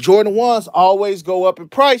 Jordan 1s always go up in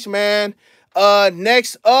price, man.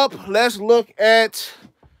 Next up, let's look at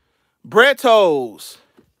Brettos.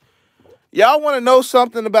 Y'all want to know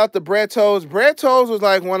something about the Brettos? Brettos was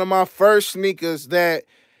like one of my first sneakers that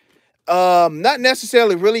not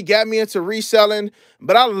necessarily really got me into reselling,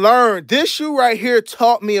 but I learned this shoe right here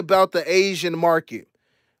taught me about the Asian market.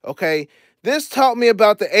 Okay, this taught me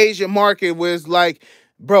about the Asian market. Was like,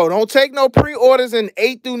 bro, don't take no pre-orders in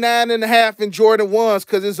 8 through 9.5 in Jordan 1s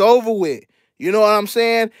because it's over with. You know what I'm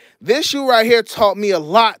saying? This shoe right here taught me a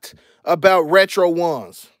lot about retro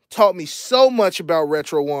 1s. Taught me so much about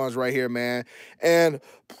retro 1s right here, man. And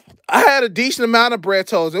I had a decent amount of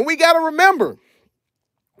Brettos, and we got to remember,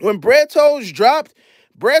 when Brettos dropped,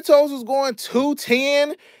 Brettos was going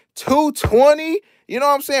 210, 220. You know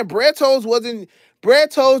what I'm saying?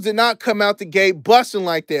 Brettos did not come out the gate busting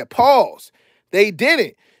like that. Pause. They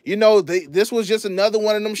didn't. You know, this was just another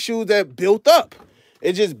one of them shoes that built up.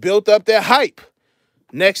 It just built up that hype.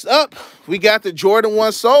 Next up, we got the Jordan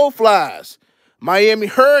 1 Soulflies. Miami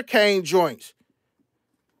Hurricane joints.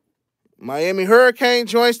 Miami Hurricane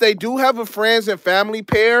joints, they do have a friends and family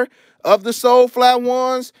pair of the Soulfly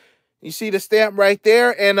ones. You see the stamp right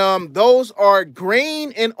there. And those are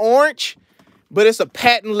green and orange, but it's a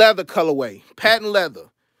patent leather colorway. Patent leather.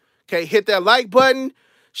 Okay, hit that like button.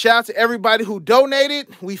 Shout out to everybody who donated.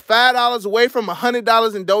 We $5 away from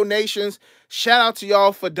 $100 in donations. Shout out to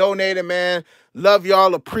y'all for donating, man. Love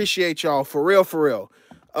y'all. Appreciate y'all. For real, for real.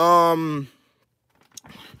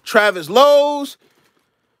 Travis Lowe's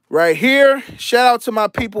right here. Shout out to my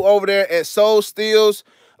people over there at Soul Steels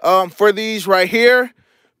for these right here.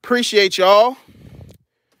 Appreciate y'all.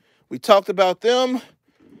 We talked about them.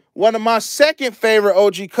 One of my second favorite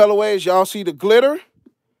OG colorways. Y'all see the glitter.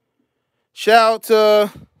 Shout out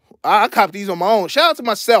to, I copped these on my own. Shout out to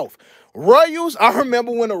myself. Royals, I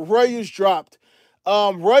remember when the Royals dropped.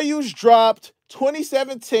 Royals dropped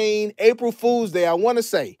 2017, April Fool's Day, I want to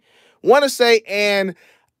say. And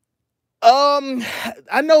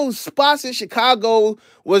I know spots in Chicago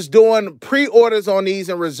was doing pre-orders on these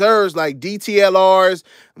and reserves like DTLRs,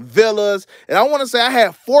 Villas, and I want to say I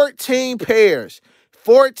had 14 pairs.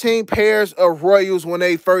 14 pairs of Royals when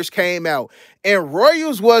they first came out. And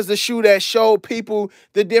Royals was the shoe that showed people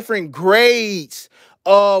the different grades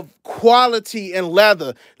of quality and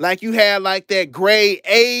leather. Like you had like that grade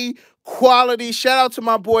A quality. Shout out to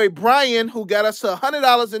my boy Brian who got us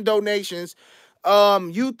 $100 in donations.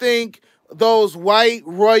 You think those white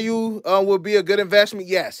Royal would be a good investment?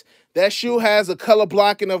 Yes. That shoe has a color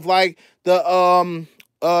blocking of like the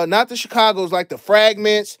not the Chicago's, like the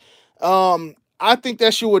fragments. I think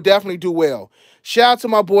that shoe would definitely do well. Shout out to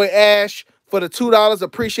my boy Ash for the $2.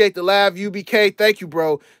 Appreciate the live UBK. Thank you,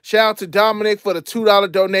 bro. Shout out to Dominic for the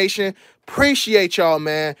 $2 donation. Appreciate y'all,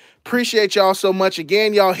 man. Appreciate y'all so much.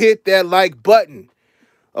 Again, y'all hit that like button.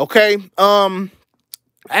 Okay. I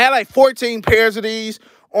had like 14 pairs of these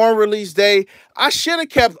on release day. I should have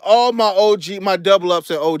kept all my my double ups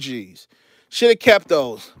and OGs. Should have kept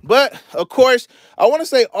those. But, of course, I want to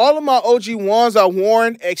say all of my OG ones are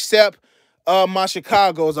worn except my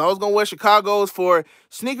Chicago's. I was going to wear Chicago's for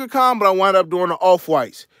SneakerCon, but I wound up doing the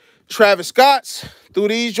Off-Whites. Travis Scott's, threw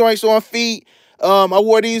these joints on feet. I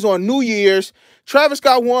wore these on New Year's. Travis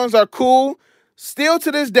Scott ones are cool. Still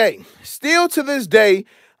to this day,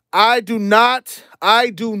 I do not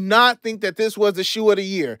think that this was the shoe of the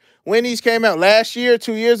year. When these came out last year,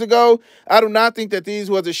 2 years ago, I do not think that these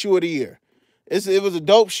was a shoe of the year. It was a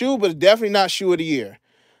dope shoe, but definitely not shoe of the year.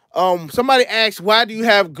 Somebody asked, why do you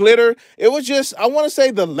have glitter? It was just, I want to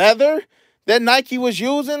say the leather that Nike was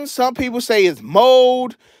using. Some people say it's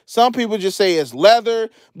mold. Some people just say it's leather.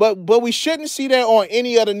 But we shouldn't see that on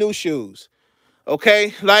any other new shoes.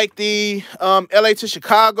 Okay? Like the LA to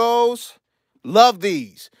Chicago's. Love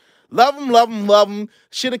these. Love them, love them, love them.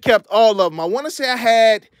 Should have kept all of them. I want to say I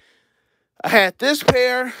had this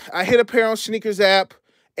pair. I hit a pair on Sneakers app.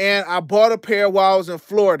 And I bought a pair while I was in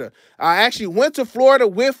Florida. I actually went to Florida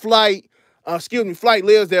with Flight. Flight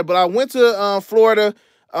lives there. But I went to Florida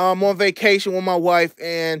on vacation with my wife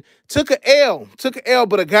and took an L.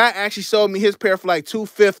 But a guy actually sold me his pair for like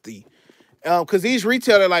 $250. Because these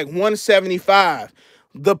retail at like $175.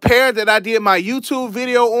 The pair that I did my YouTube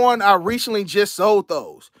video on, I recently just sold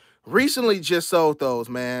those.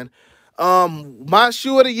 Man. My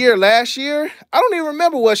shoe of the year last year, I don't even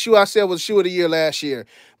remember what shoe I said was shoe of the year last year,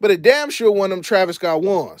 but it damn sure one of them Travis Scott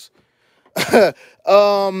ones.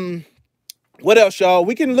 What else, y'all?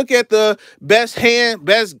 We can look at the best hands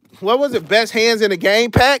in the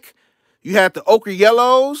game pack. You have the ochre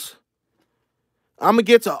yellows. I'm gonna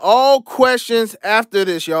get to all questions after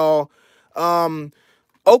this, y'all.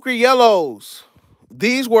 Ochre yellows.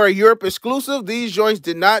 These were a Europe exclusive. These joints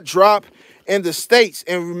did not drop in the States.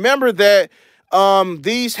 And remember that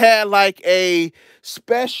these had like a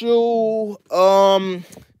special,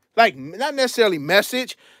 like not necessarily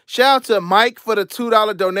message. Shout out to Mike for the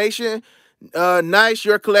 $2 donation. Nice,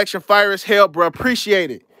 your collection fire as hell, bro.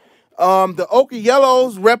 Appreciate it. The ochre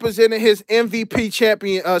yellows represented his MVP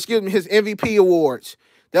his MVP awards.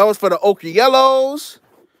 That was for the ochre yellows.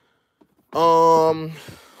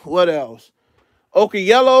 What else? Ochre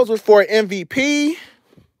yellows was for MVP.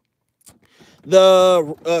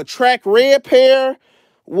 The track red pair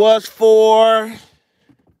was for,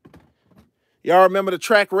 y'all remember the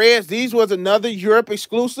track reds? These was another Europe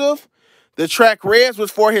exclusive. The track reds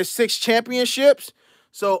was for his 6 championships.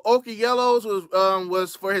 So ochre yellows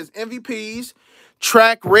was for his MVPs.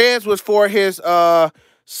 Track reds was for his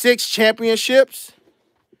 6 championships.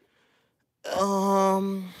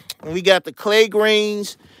 We got the clay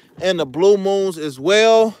greens and the blue moons as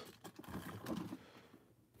well.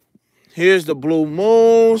 Here's the blue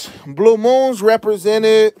moons. Blue moons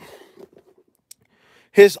represented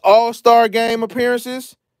his all-star game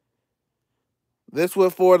appearances. This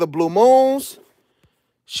was for the blue moons.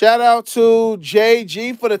 Shout out to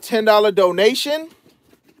JG for the $10 donation.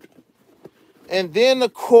 And then,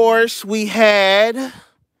 of course, we had,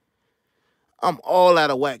 I'm all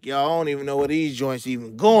out of whack, y'all. I don't even know where these joints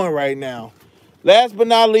even going right now. Last but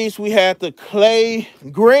not least, we had the clay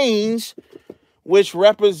greens, which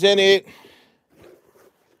represented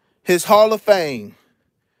his Hall of Fame.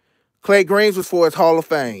 Clay greens was for his Hall of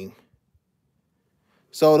Fame.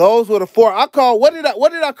 So those were the 4. What did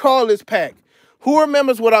I call this pack? Who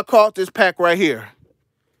remembers what I called this pack right here?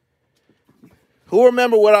 Who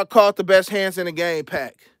remember what I called the best hands in the game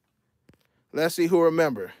pack? Let's see who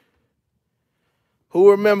remember. Who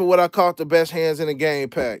remember what I called the best hands in the game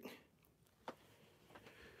pack?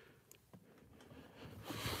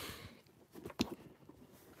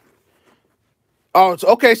 Oh,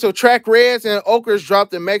 okay. So track reds and ochres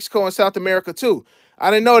dropped in Mexico and South America too.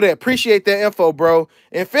 I didn't know that. Appreciate that info, bro.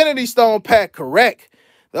 Infinity Stone pack, correct.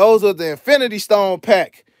 Those are the Infinity Stone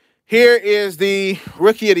pack. Here is the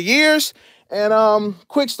Rookie of the Years. And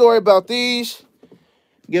quick story about these.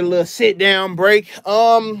 Get a little sit down break.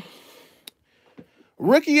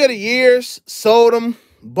 Rookie of the Years, sold them,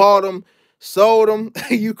 bought them, sold them.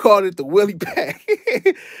 You called it the Willie pack.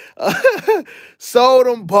 Sold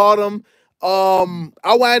them, bought them.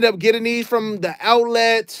 I wind up getting these from the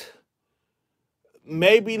outlet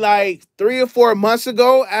maybe like 3 or 4 months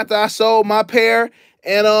ago after I sold my pair.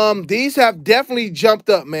 And these have definitely jumped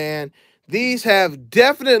up, man. These have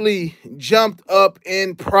definitely jumped up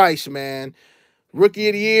in price, man. Rookie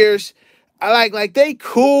of the Years. I like they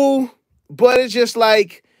cool, but it's just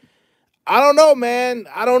like, I don't know, man.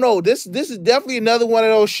 I don't know. This is definitely another one of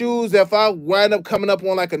those shoes that if I wind up coming up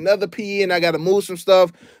on like another PE and I got to move some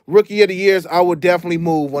stuff, Rookie of the Years, I would definitely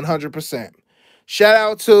move 100%. Shout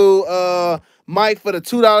out to Mike for the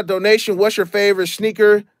 $2 donation. What's your favorite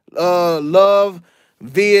sneaker? Love,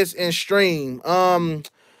 Vias, and Stream. My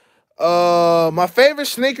favorite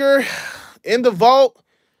sneaker in the vault.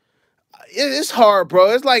 It's hard,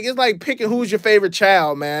 bro. It's like picking who's your favorite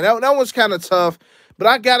child, man. That one's kind of tough. But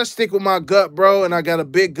I got to stick with my gut, bro, and I got a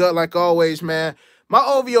big gut like always, man. My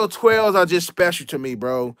OVO 12s are just special to me,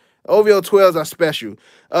 bro. OVO 12s are special.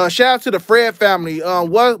 Shout out to the Fred family.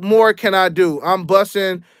 What more can I do? I'm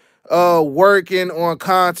busting, working on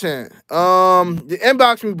content.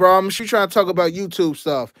 Inbox me, bro. I'm sure trying to talk about YouTube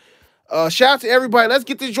stuff. Shout out to everybody. Let's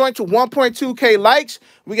get this joint to 1.2K likes.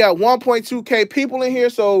 We got 1.2K people in here,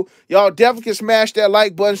 so y'all definitely can smash that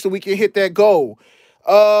like button so we can hit that goal.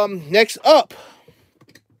 Next up.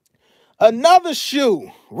 Another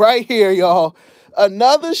shoe right here, y'all.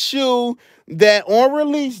 Another shoe that on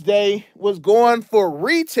release day was going for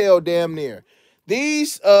retail damn near.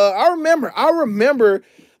 These, I remember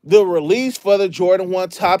the release for the Jordan 1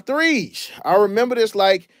 Top 3s. I remember this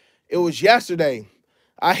like it was yesterday.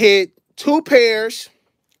 I hit 2 pairs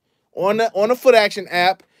on the Foot Action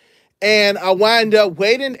app, and I wind up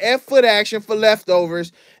waiting at Foot Action for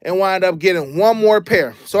leftovers and wind up getting 1 more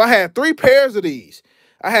pair. So I had 3 pairs of these.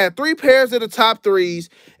 I had 3 pairs of the Top 3s,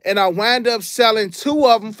 and I wind up selling 2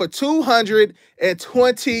 of them for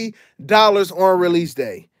 $220 on release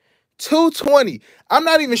day. $220. I'm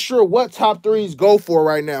not even sure what Top 3s go for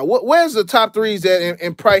right now. Where's the Top 3s at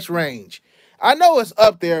in price range? I know it's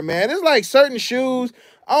up there, man. It's like certain shoes,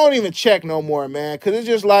 I don't even check no more, man, because it's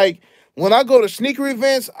just like when I go to sneaker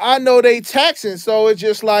events, I know they taxing, so it's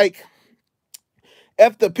just like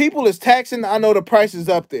if the people is taxing, I know the price is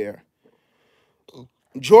up there.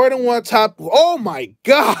 Jordan 1 Top. Oh my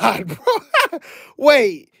God, bro.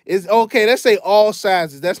 Wait, is okay. Let's say all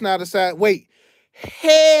sizes. That's not a size. Wait,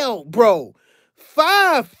 hell, bro.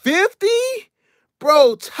 $550,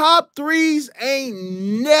 bro. Top 3s ain't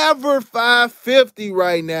never $550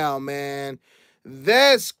 right now, man.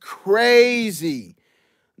 That's crazy.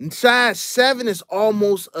 Size 7 is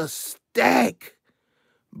almost a stack,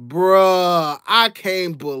 bruh. I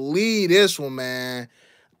can't believe this one, man.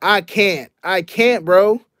 I can't,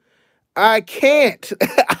 bro. I can't.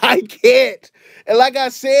 I can't. And like I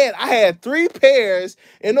said, I had 3 pairs,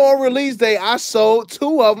 and on release day, I sold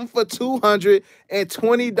 2 of them for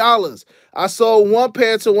 $220. I sold 1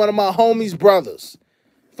 pair to one of my homies' brothers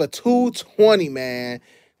for $220, man.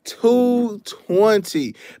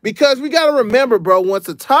 $220. Because we got to remember, bro, once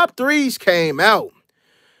the Top 3s came out,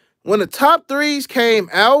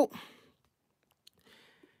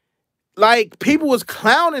 like, people was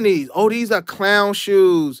clowning these. Oh, these are clown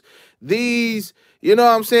shoes. These, you know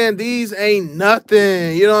what I'm saying? These ain't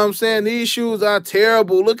nothing. You know what I'm saying? These shoes are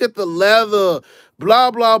terrible. Look at the leather.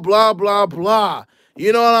 Blah, blah, blah, blah, blah.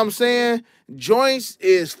 You know what I'm saying? Joints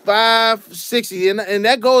is $560. And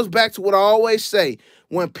that goes back to what I always say.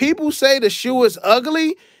 When people say the shoe is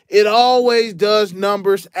ugly, it always does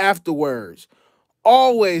numbers afterwards.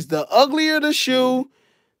 Always. The uglier the shoe,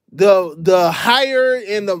 the higher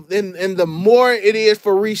and the more it is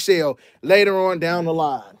for resale later on down the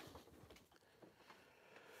line.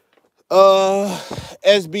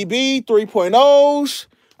 SBB 3.0s,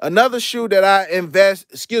 another shoe that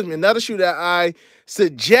I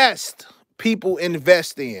suggest people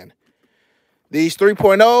invest in. These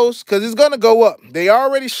 3.0s, because it's going to go up. They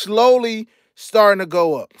already slowly starting to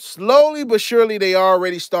go up. Slowly but surely, they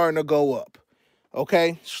already starting to go up.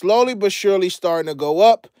 Okay? Slowly but surely starting to go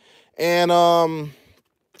up. And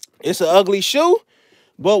it's an ugly shoe.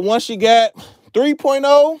 But once you got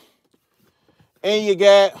 3.0 and you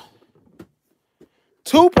got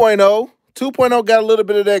 2.0, 2.0 got a little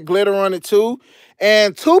bit of that glitter on it too.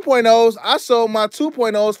 And 2.0s, I sold my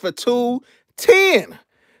 2.0s for $210.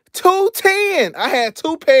 $210. I had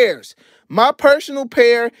two pairs. My personal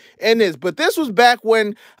pair and this. But this was back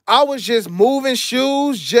when I was just moving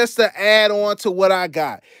shoes just to add on to what I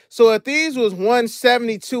got. So if these was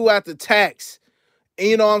 $172 after tax, and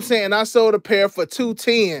you know what I'm saying, I sold a pair for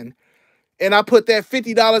 $210, and I put that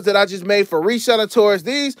 $50 that I just made for reselling towards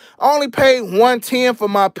these, I only paid $110 for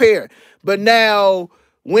my pair. But now,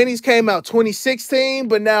 when these came out 2016,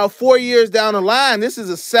 but now 4 years down the line, this is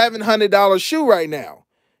a $700 shoe right now.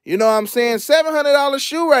 You know what I'm saying? $700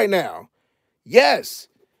 shoe right now. Yes.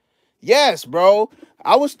 Yes, bro.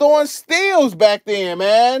 I was throwing steals back then,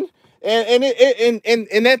 man. And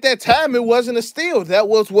at that time, it wasn't a steal. That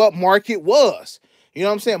was what market was. You know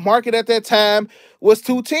what I'm saying? Market at that time was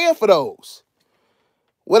 $210 for those.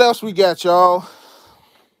 What else we got, y'all?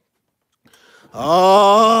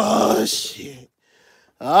 Oh, shit.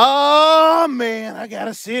 Oh, man. I got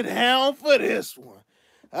to sit down for this one.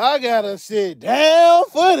 I got to sit down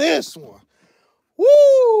for this one.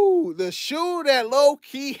 Woo! The shoe that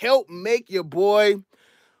low-key helped make your boy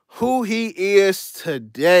who he is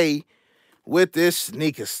today with this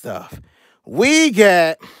sneaker stuff. We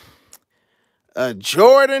got a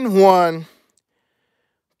Jordan 1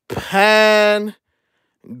 Pine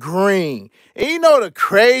Green. And you know the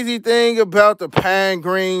crazy thing about the Pine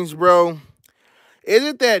Greens, bro? Is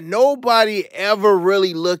it that nobody ever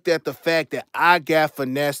really looked at the fact that I got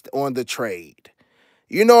finessed on the trade?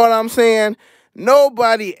 You know what I'm saying?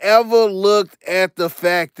 Nobody ever looked at the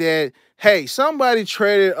fact that, hey, somebody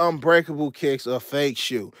traded Unbreakable Kicks a fake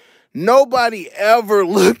shoe. Nobody ever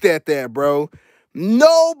looked at that, bro.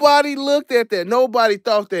 Nobody looked at that. Nobody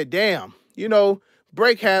thought that, damn, you know,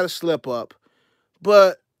 Break had a slip up.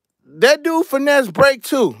 But that dude finessed Break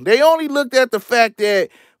too. They only looked at the fact that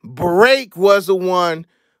Break was the one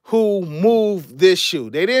who moved this shoe.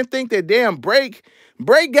 They didn't think that, damn, Break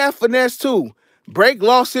got finessed too. Break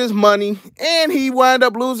lost his money, and he wound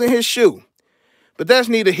up losing his shoe. But that's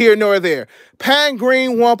neither here nor there. Pine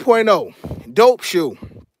Green 1.0. Dope shoe.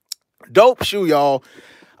 Dope shoe, y'all.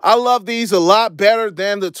 I love these a lot better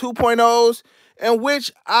than the 2.0s, in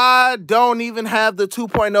which I don't even have the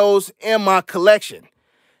 2.0s in my collection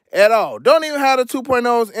at all. Don't even have the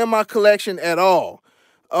 2.0s in my collection at all.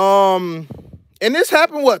 And this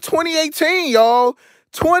happened, what, 2018, y'all?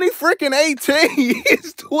 2018.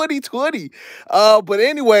 It's 2020. But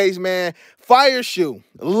anyways, man, fire shoe.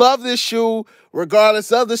 Love this shoe,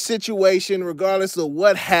 regardless of the situation, regardless of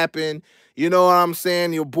what happened. You know what I'm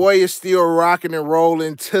saying? Your boy is still rocking and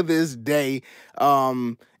rolling to this day.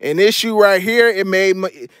 And this shoe right here, made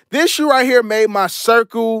my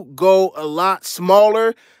circle go a lot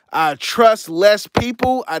smaller. I trust less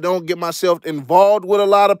people. I don't get myself involved with a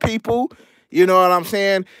lot of people. You know what I'm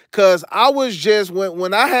saying? Because I was just,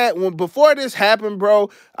 before this happened, bro,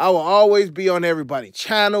 I will always be on everybody's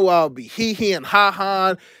channel. I'll be hee-hee and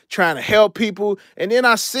ha-ha trying to help people. And then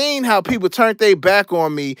I seen how people turned their back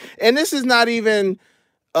on me. And this is not even,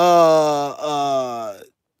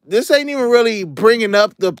 this ain't even really bringing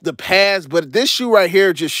up the past, but this shoe right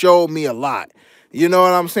here just showed me a lot. You know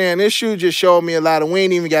what I'm saying? This shoe just showed me a lot, and we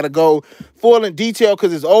ain't even got to go full in detail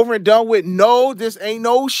because it's over and done with. No, this ain't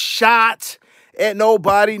no shot at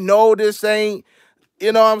nobody. No, this ain't,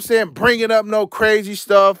 you know what I'm saying, bringing up no crazy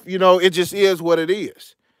stuff. You know, it just is what it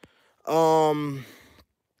is.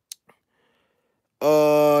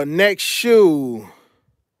 Next shoe.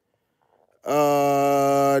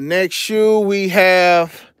 Next shoe, we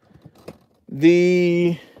have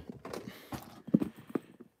the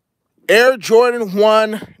Air Jordan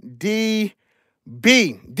 1 DB.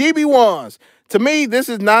 DB1s. To me, this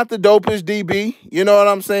is not the dopest DB. You know what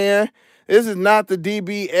I'm saying? This is not the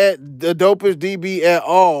dopest DB at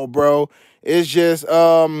all, bro. It's just a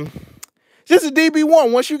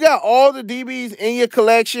DB1. Once you got all the DBs in your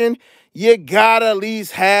collection, you gotta at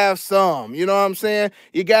least have some. You know what I'm saying?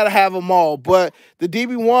 You gotta have them all. But the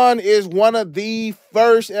DB1 is one of the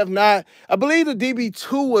first, if not, I believe the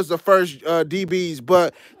DB2 was the first DBs,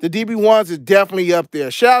 but the DB1s is definitely up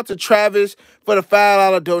there. Shout out to Travis for the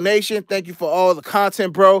 $5 donation. Thank you for all the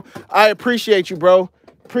content, bro. I appreciate you, bro.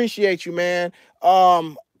 Appreciate you, man.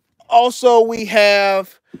 Also, we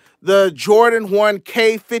have the Jordan 1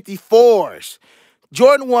 K54s.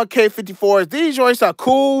 Jordan 1 K54s. These joints are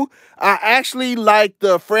cool. I actually like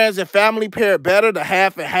the friends and family pair better, the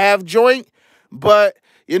half and half joint. But,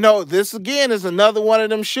 you know, this again is another one of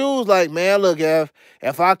them shoes. Like, man, look,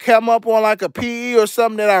 if I come up on like a PE or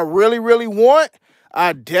something that I really, really want,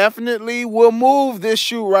 I definitely will move this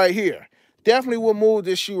shoe right here. Definitely will move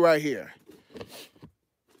this shoe right here.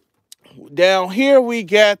 Down here we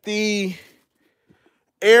got the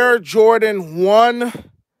Air Jordan 1.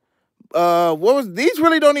 These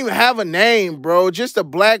really don't even have a name, bro. Just the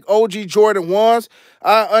black OG Jordan 1s.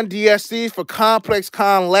 I unDS these for Complex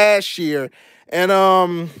Con last year.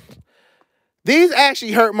 And these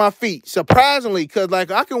actually hurt my feet, surprisingly, because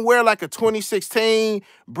like I can wear like a 2016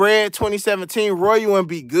 Bread 2017 Royal and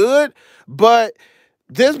be good, but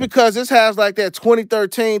because this has like that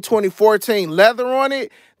 2013, 2014 leather on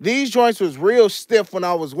it, these joints was real stiff when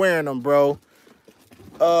I was wearing them, bro.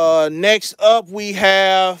 Next up we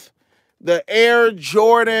have the Air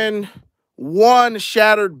Jordan 1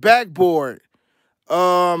 shattered backboard.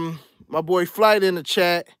 My boy Flight in the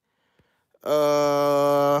chat.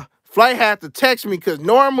 Flight had to text me because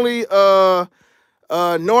normally Flight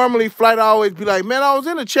always be like, man, I was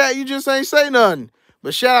in the chat, you just ain't say nothing.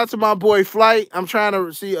 But shout out to my boy Flight. I'm trying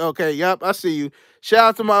to see. Okay, yep, I see you. Shout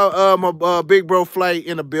out to my big bro Flight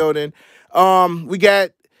in the building. We got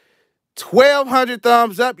 1,200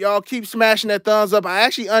 thumbs up. Y'all keep smashing that thumbs up. I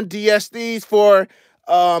actually unDS these for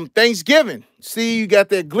Thanksgiving. See, you got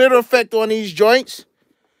that glitter effect on these joints.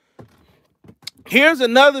 Here's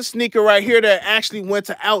another sneaker right here that actually went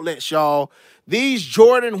to outlets, y'all. These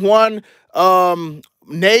Jordan 1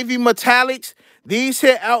 navy metallics, these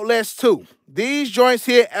hit outlets too. These joints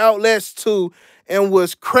hit outlets too, and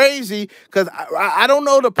was crazy because I don't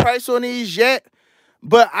know the price on these yet,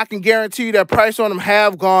 but I can guarantee you that price on them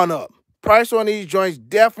have gone up. Price on these joints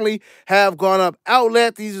definitely have gone up.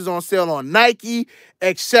 Outlet, these is on sale on Nike,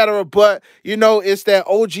 etc. But, you know, it's that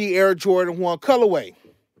OG Air Jordan 1 colorway.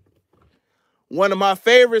 One of my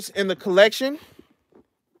favorites in the collection.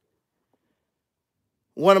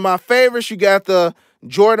 One of my favorites, you got the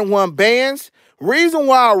Jordan 1 bands. Reason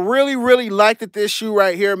why I really liked this shoe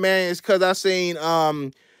right here, man, is because I seen,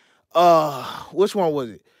 which one was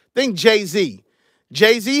it? I think Jay-Z.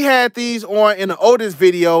 Jay-Z had these on in the Otis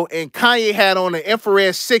video, and Kanye had on the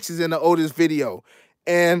infrared 6s in the Otis video.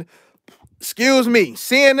 And, excuse me,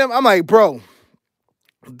 seeing them, I'm like, bro,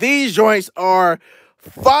 these joints are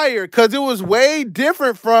fire, because it was way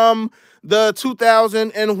different from the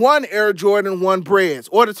 2001 Air Jordan 1 breads,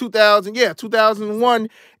 or the 2001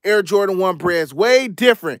 Air Jordan 1 breads. Way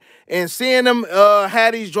different. And seeing them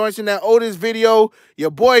had these joints in that Otis video, your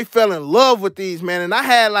boy fell in love with these, man. And I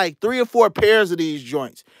had like 3 or 4 pairs of these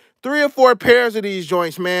joints. 3 or 4 pairs of these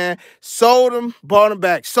joints, man. Sold them, bought them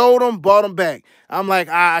back. Sold them, bought them back. I'm like,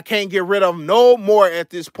 I can't get rid of them no more at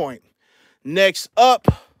this point. Next up,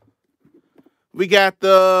 we got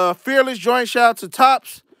the Fearless joint. Shout out to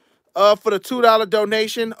Tops for the $2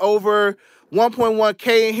 donation. Over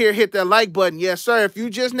 1.1K in here. Hit that like button. Yes, sir. If you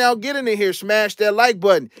just now getting in here, smash that like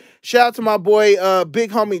button. Shout out to my boy,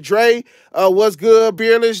 big homie Dre. What's good,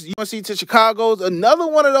 Fearless? UNC to Chicago's. Another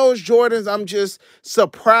one of those Jordans. I'm just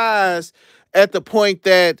surprised at the point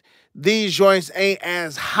that these joints ain't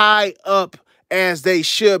as high up as they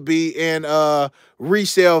should be in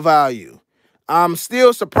resale value. I'm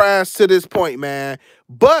still surprised to this point, man.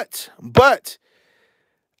 But,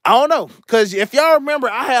 I don't know. Because if y'all remember,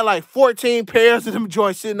 I had like 14 pairs of them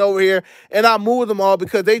joints sitting over here, and I moved them all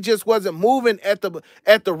because they just wasn't moving at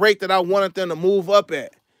the rate that I wanted them to move up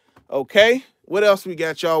at. Okay? What else we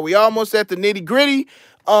got, y'all? We almost at the nitty-gritty.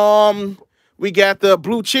 We got the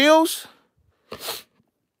Blue Chills.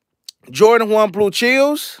 Jordan 1 Blue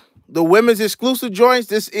Chills. The women's exclusive joints.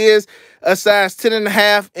 This is a size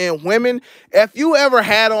 10.5 in women. If you ever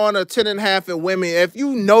had on a 10.5 in women, if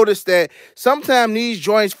you notice that sometimes these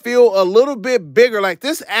joints feel a little bit bigger, like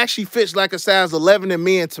this actually fits like a size 11 in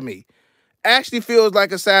men to me. Actually feels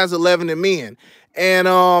like a size 11 in men.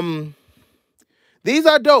 And these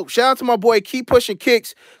are dope. Shout out to my boy Keep Pushing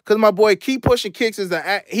Kicks, because my boy Keep Pushing Kicks is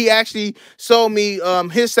he actually sold me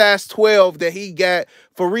his size 12 that he got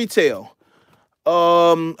for retail.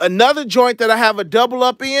 Another joint that I have a double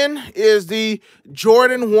up in is the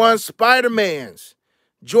Jordan 1 Spider-Mans.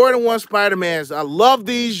 Jordan 1 Spider-Mans. I love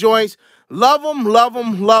these joints. Love them, love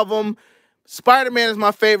them, love them. Spider-Man is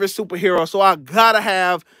my favorite superhero, so I gotta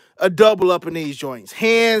have a double up in these joints.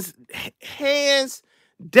 Hands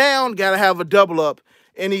down, gotta have a double up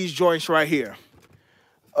in these joints right here.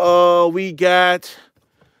 We got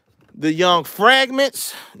the Young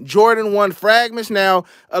Fragments, Jordan 1 Fragments. Now,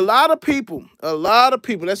 a lot of people,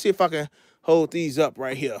 let's see if I can hold these up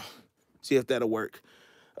right here. See if that'll work.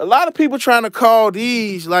 A lot of people trying to call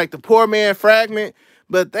these like the poor man fragment,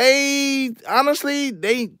 but they, honestly,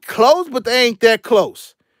 they close, but they ain't that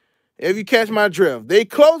close. If you catch my drift. They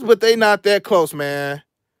close, but they not that close, man.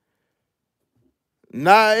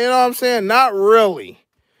 Not, you know what I'm saying? Not really.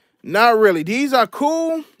 Not really. These are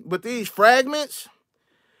cool, but these fragments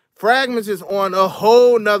Fragments is on a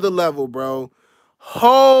whole nother level, bro.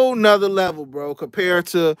 Whole nother level, bro, compared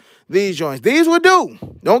to these joints. These will do.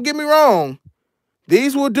 Don't get me wrong.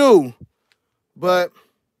 These will do. But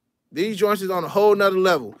these joints is on a whole nother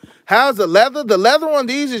level. How's the leather? The leather on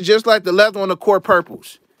these is just like the leather on the Core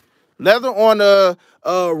Purples. Leather on the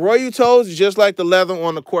Royal Toes is just like the leather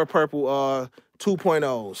on the Core Purple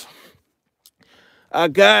 2.0s. I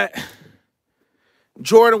got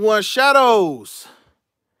Jordan 1 Shadows.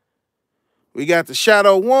 We got the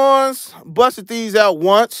Shadow 1s. Busted these out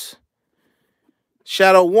once.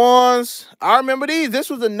 Shadow 1s. I remember these. This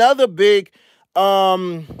was another big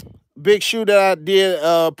shoe that I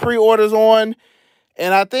did pre-orders on.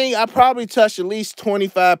 And I think I probably touched at least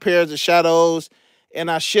 25 pairs of Shadows.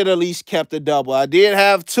 And I should at least kept a double. I did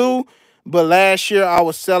have 2. But last year I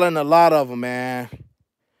was selling a lot of them, man.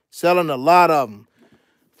 Selling a lot of them.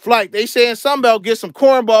 Flight, they saying something about get some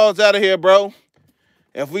cornballs out of here, bro.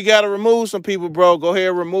 If we got to remove some people, bro, go ahead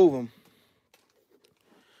and remove them.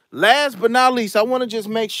 Last but not least, I want to just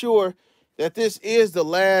make sure that this is the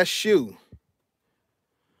last shoe.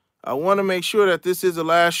 I want to make sure that this is the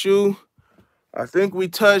last shoe. I think we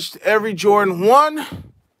touched every Jordan 1.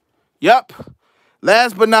 Yep.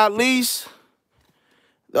 Last but not least,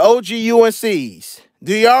 the OG UNCs.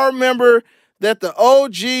 Do y'all remember that the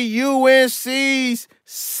OG UNCs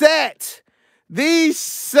set? These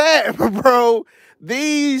set, bro.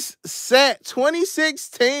 These set.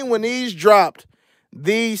 2016 when these dropped.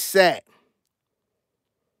 These set.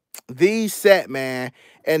 These set, man.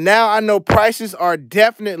 And now I know prices are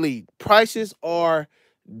definitely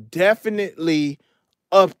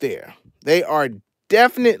up there. They are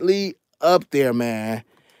definitely up there, man.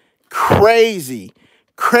 Crazy.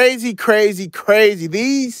 Crazy, crazy, crazy.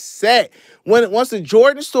 These set. Once the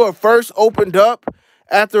Jordan store first opened up,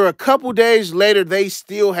 after a couple days later, they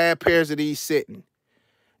still had pairs of these sitting.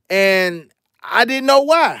 And I didn't know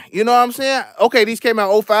why. You know what I'm saying? Okay, these came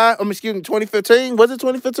out 05. Excuse me, 2015. Was it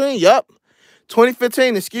 2015? Yup.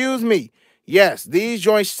 2015, excuse me. Yes, these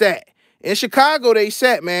joints sat. In Chicago, they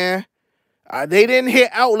sat, man. They didn't hit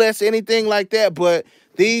outlets, anything like that, but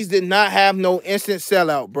these did not have no instant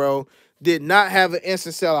sellout, bro. Did not have an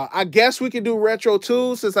instant sellout. I guess we could do retro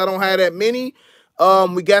too, since I don't have that many.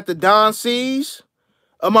 We got the Don C's.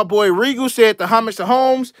 My boy Regal said the homage to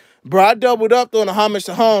Holmes. Bro, I doubled up on the homage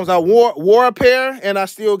to Holmes. I wore a pair, and I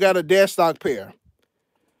still got a dead stock pair.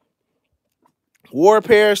 Wore a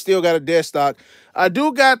pair, still got a dead stock. I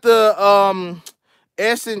do got the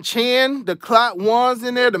S and Chin, the clot ones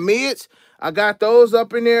in there, the mids. I got those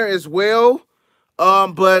up in there as well.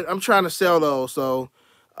 But I'm trying to sell those. So,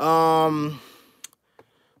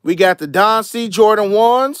 we got the Don C Jordan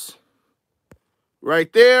 1s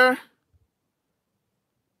right there.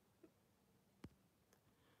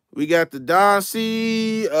 We got the Don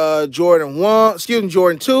C Jordan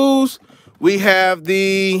 2s. We have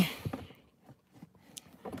the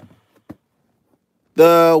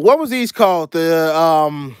what was these called?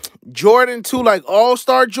 The Jordan 2 like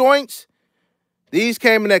all-star joints. These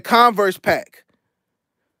came in that Converse pack.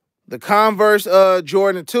 The Converse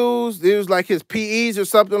Jordan 2s. These was like his PEs or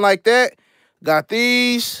something like that. Got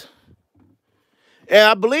these. And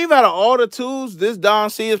I believe out of all the 2s, this Don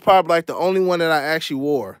C is probably like the only one that I actually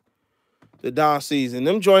wore. The Don C's. And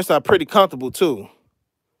them joints are pretty comfortable too.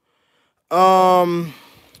 Gotta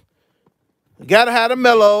have the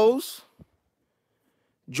Mellows.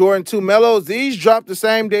 Jordan 2 Mellows. These dropped the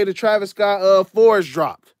same day the Travis Scott 4s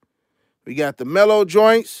dropped. We got the Mellow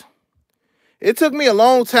joints. It took me a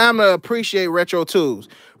long time to appreciate Retro 2s.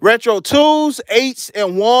 Retro 2s, 8s,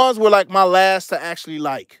 and 1s were like my last to actually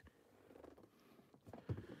like.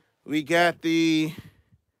 We got the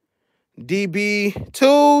DB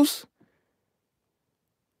 2s.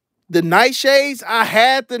 The Nightshades. I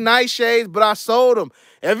had the Nightshades, but I sold them.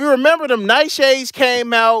 If you remember, them Nightshades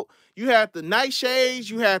came out. You had the Nightshades,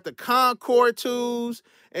 you had the Concord 2s,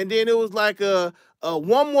 and then it was like a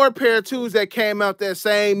one more pair of 2s that came out that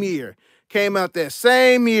same year. Came out that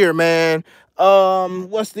same year, man.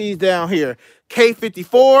 What's these down here?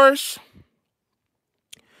 K54s.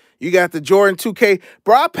 You got the Jordan 2K.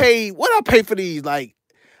 Bro, I paid, what I pay for these? Like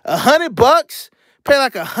 $100? Pay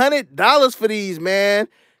like $100 for these, man.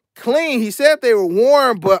 Clean. He said they were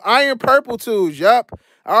warm, but iron purple 2s. Yup.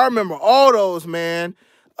 I remember all those, man.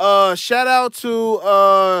 Shout out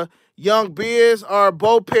to Young Beers. Are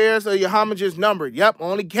both pairs of your homages numbered? Yep,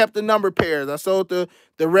 only kept the numbered pairs. I sold the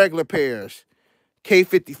regular pairs.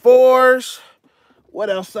 K54s. What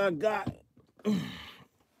else I got?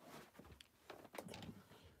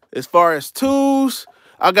 As far as 2s,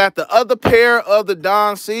 I got the other pair of the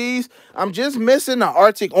Don C's. I'm just missing the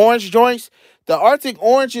Arctic Orange joints. The Arctic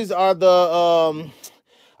Oranges are the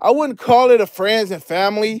I wouldn't call it a friends and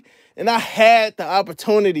family, and I had the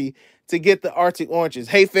opportunity to get the Arctic Oranges.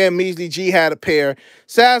 Hey Fam Measly G had a pair,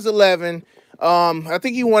 size 11. I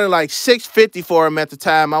think he wanted like $6.50 for him at the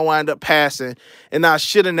time. I wound up passing, and I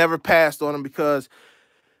should have never passed on him because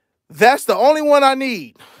that's the only one I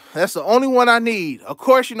need. That's the only one I need. Of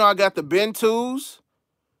course, you know I got the Ben 2s.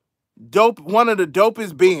 Dope, one of the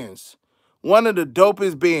dopest bins. One of the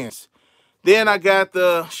dopest bins. Then I got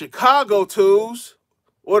the Chicago 2s.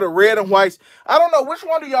 Or the red and whites. I don't know, which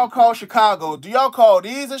one do y'all call Chicago? Do y'all call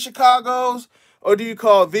these the Chicagos? Or do you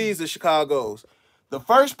call these the Chicagos? The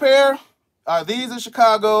first pair, are these the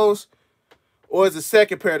Chicagos? Or is the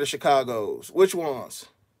second pair the Chicagos? Which ones?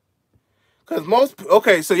 Because most,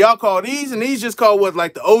 okay, so y'all call these, and these just call what,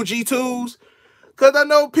 like the OG 2s? Because I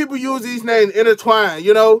know people use these names intertwined,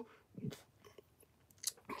 you know?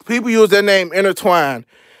 People use their name intertwined.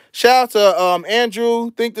 Shout out to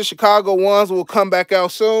Andrew. Think the Chicago ones will come back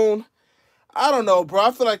out soon. I don't know, bro.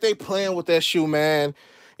 I feel like they playing with that shoe, man.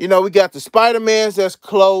 You know, we got the Spider-Mans that's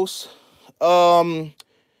close.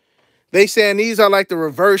 They saying these are like the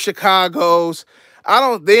reverse Chicagos.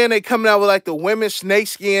 Then they coming out with like the women's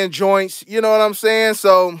snakeskin joints. You know what I'm saying?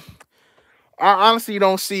 So I honestly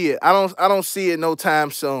don't see it. I don't see it no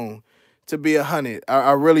time soon, to be 100.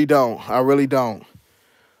 I really don't. I really don't.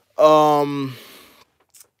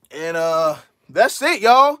 And that's it,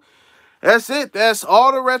 y'all. That's it. That's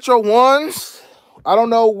all the retro ones. I don't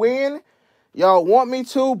know when y'all want me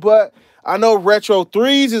to, but I know retro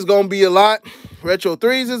 3s is going to be a lot. Retro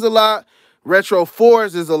 3s is a lot. Retro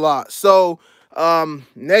 4s is a lot. So,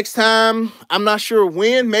 next time, I'm not sure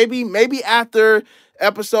when. Maybe after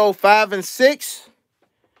episode 5 and 6.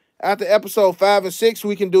 After episode 5 and 6,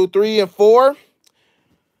 we can do 3 and 4.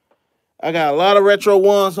 I got a lot of retro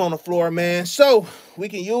ones on the floor, man. So we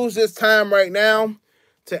can use this time right now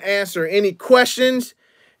to answer any questions.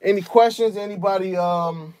 Any questions? Anybody?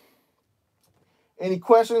 Any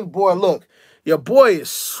questions? Boy, look, your boy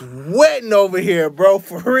is sweating over here, bro.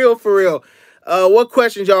 For real, for real. What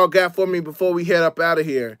questions y'all got for me before we head up out of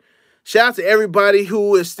here? Shout out to everybody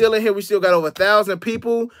who is still in here. We still got over 1,000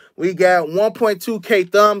 people. We got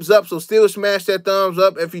 1.2K thumbs up. So still smash that thumbs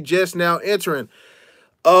up if you just now entering.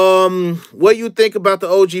 What you think about the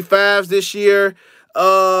OG 5s this year?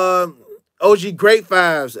 OG Great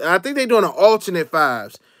 5s. I think they're doing an alternate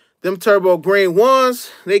 5s. Them turbo green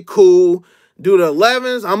ones, they cool. Do the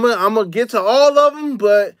 11s. I'm gonna get to all of them,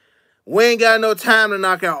 but we ain't got no time to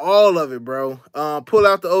knock out all of it, bro. Pull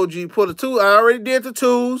out the OG, pull the 2. I already did the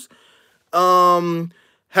 2s.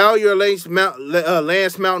 How your Lance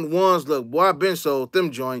Mountain ones look? Boy, I've been sold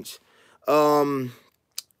them joints.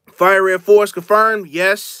 Fire Red Force confirmed,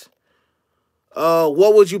 yes.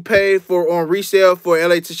 What would you pay for on resale for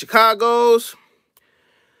LA to Chicago's?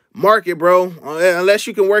 Market, bro. Unless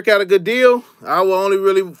you can work out a good deal, I will only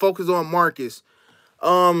really focus on markets.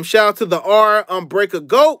 Shout out to the R Unbreaker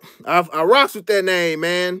Goat. I rocks with that name,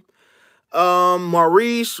 man.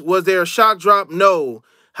 Maurice, was there a shock drop? No.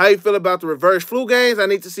 How you feel about the reverse flu games? I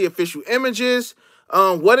need to see official images.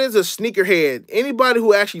 What is a sneakerhead? Anybody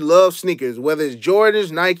who actually loves sneakers, whether it's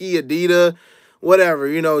Jordans, Nike, Adidas, whatever,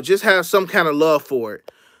 you know, just have some kind of love for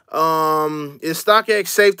it. Is StockX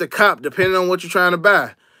safe to cop depending on what you're trying to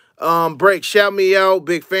buy? Break, shout me out.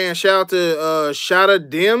 Big fan. Shout out to Shada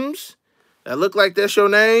Dims. That look like that's your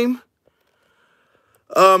name.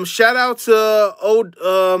 Shout out to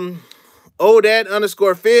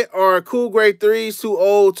Odad_fit. Are cool grade 3s too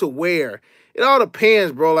old to wear? It all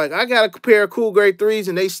depends, bro. Like, I got a pair of cool grade 3s,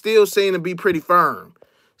 and they still seem to be pretty firm.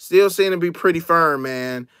 Still seem to be pretty firm,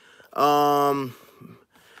 man. What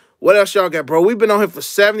else y'all got, bro? We've been on here for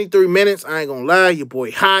 73 minutes. I ain't gonna lie. Your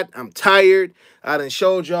boy hot. I'm tired. I done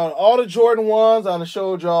showed y'all all the Jordan 1s. I done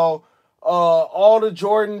showed y'all all the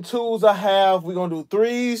Jordan 2s I have. We're gonna do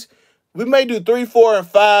 3s. We may do 3, 4, and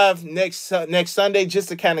 5 next Sunday just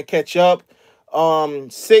to kind of catch up.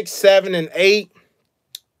 6, 7, and 8.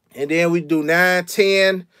 And then we do 9,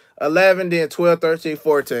 10, 11, then 12, 13,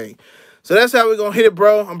 14. So that's how we're going to hit it,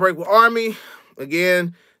 bro. I'm Break with Army.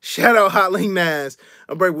 Again, shout out Hot Link 9s.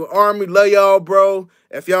 I'm Break with Army. Love y'all, bro.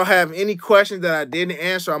 If y'all have any questions that I didn't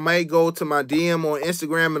answer, I might go to my DM on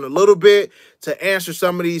Instagram in a little bit to answer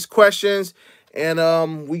some of these questions.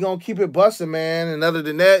 And we going to keep it busting, man. And other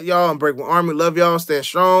than that, y'all, I'm Break with Army. Love y'all. Stand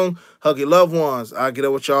strong. Hug your loved ones. I'll get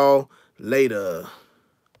up with y'all later.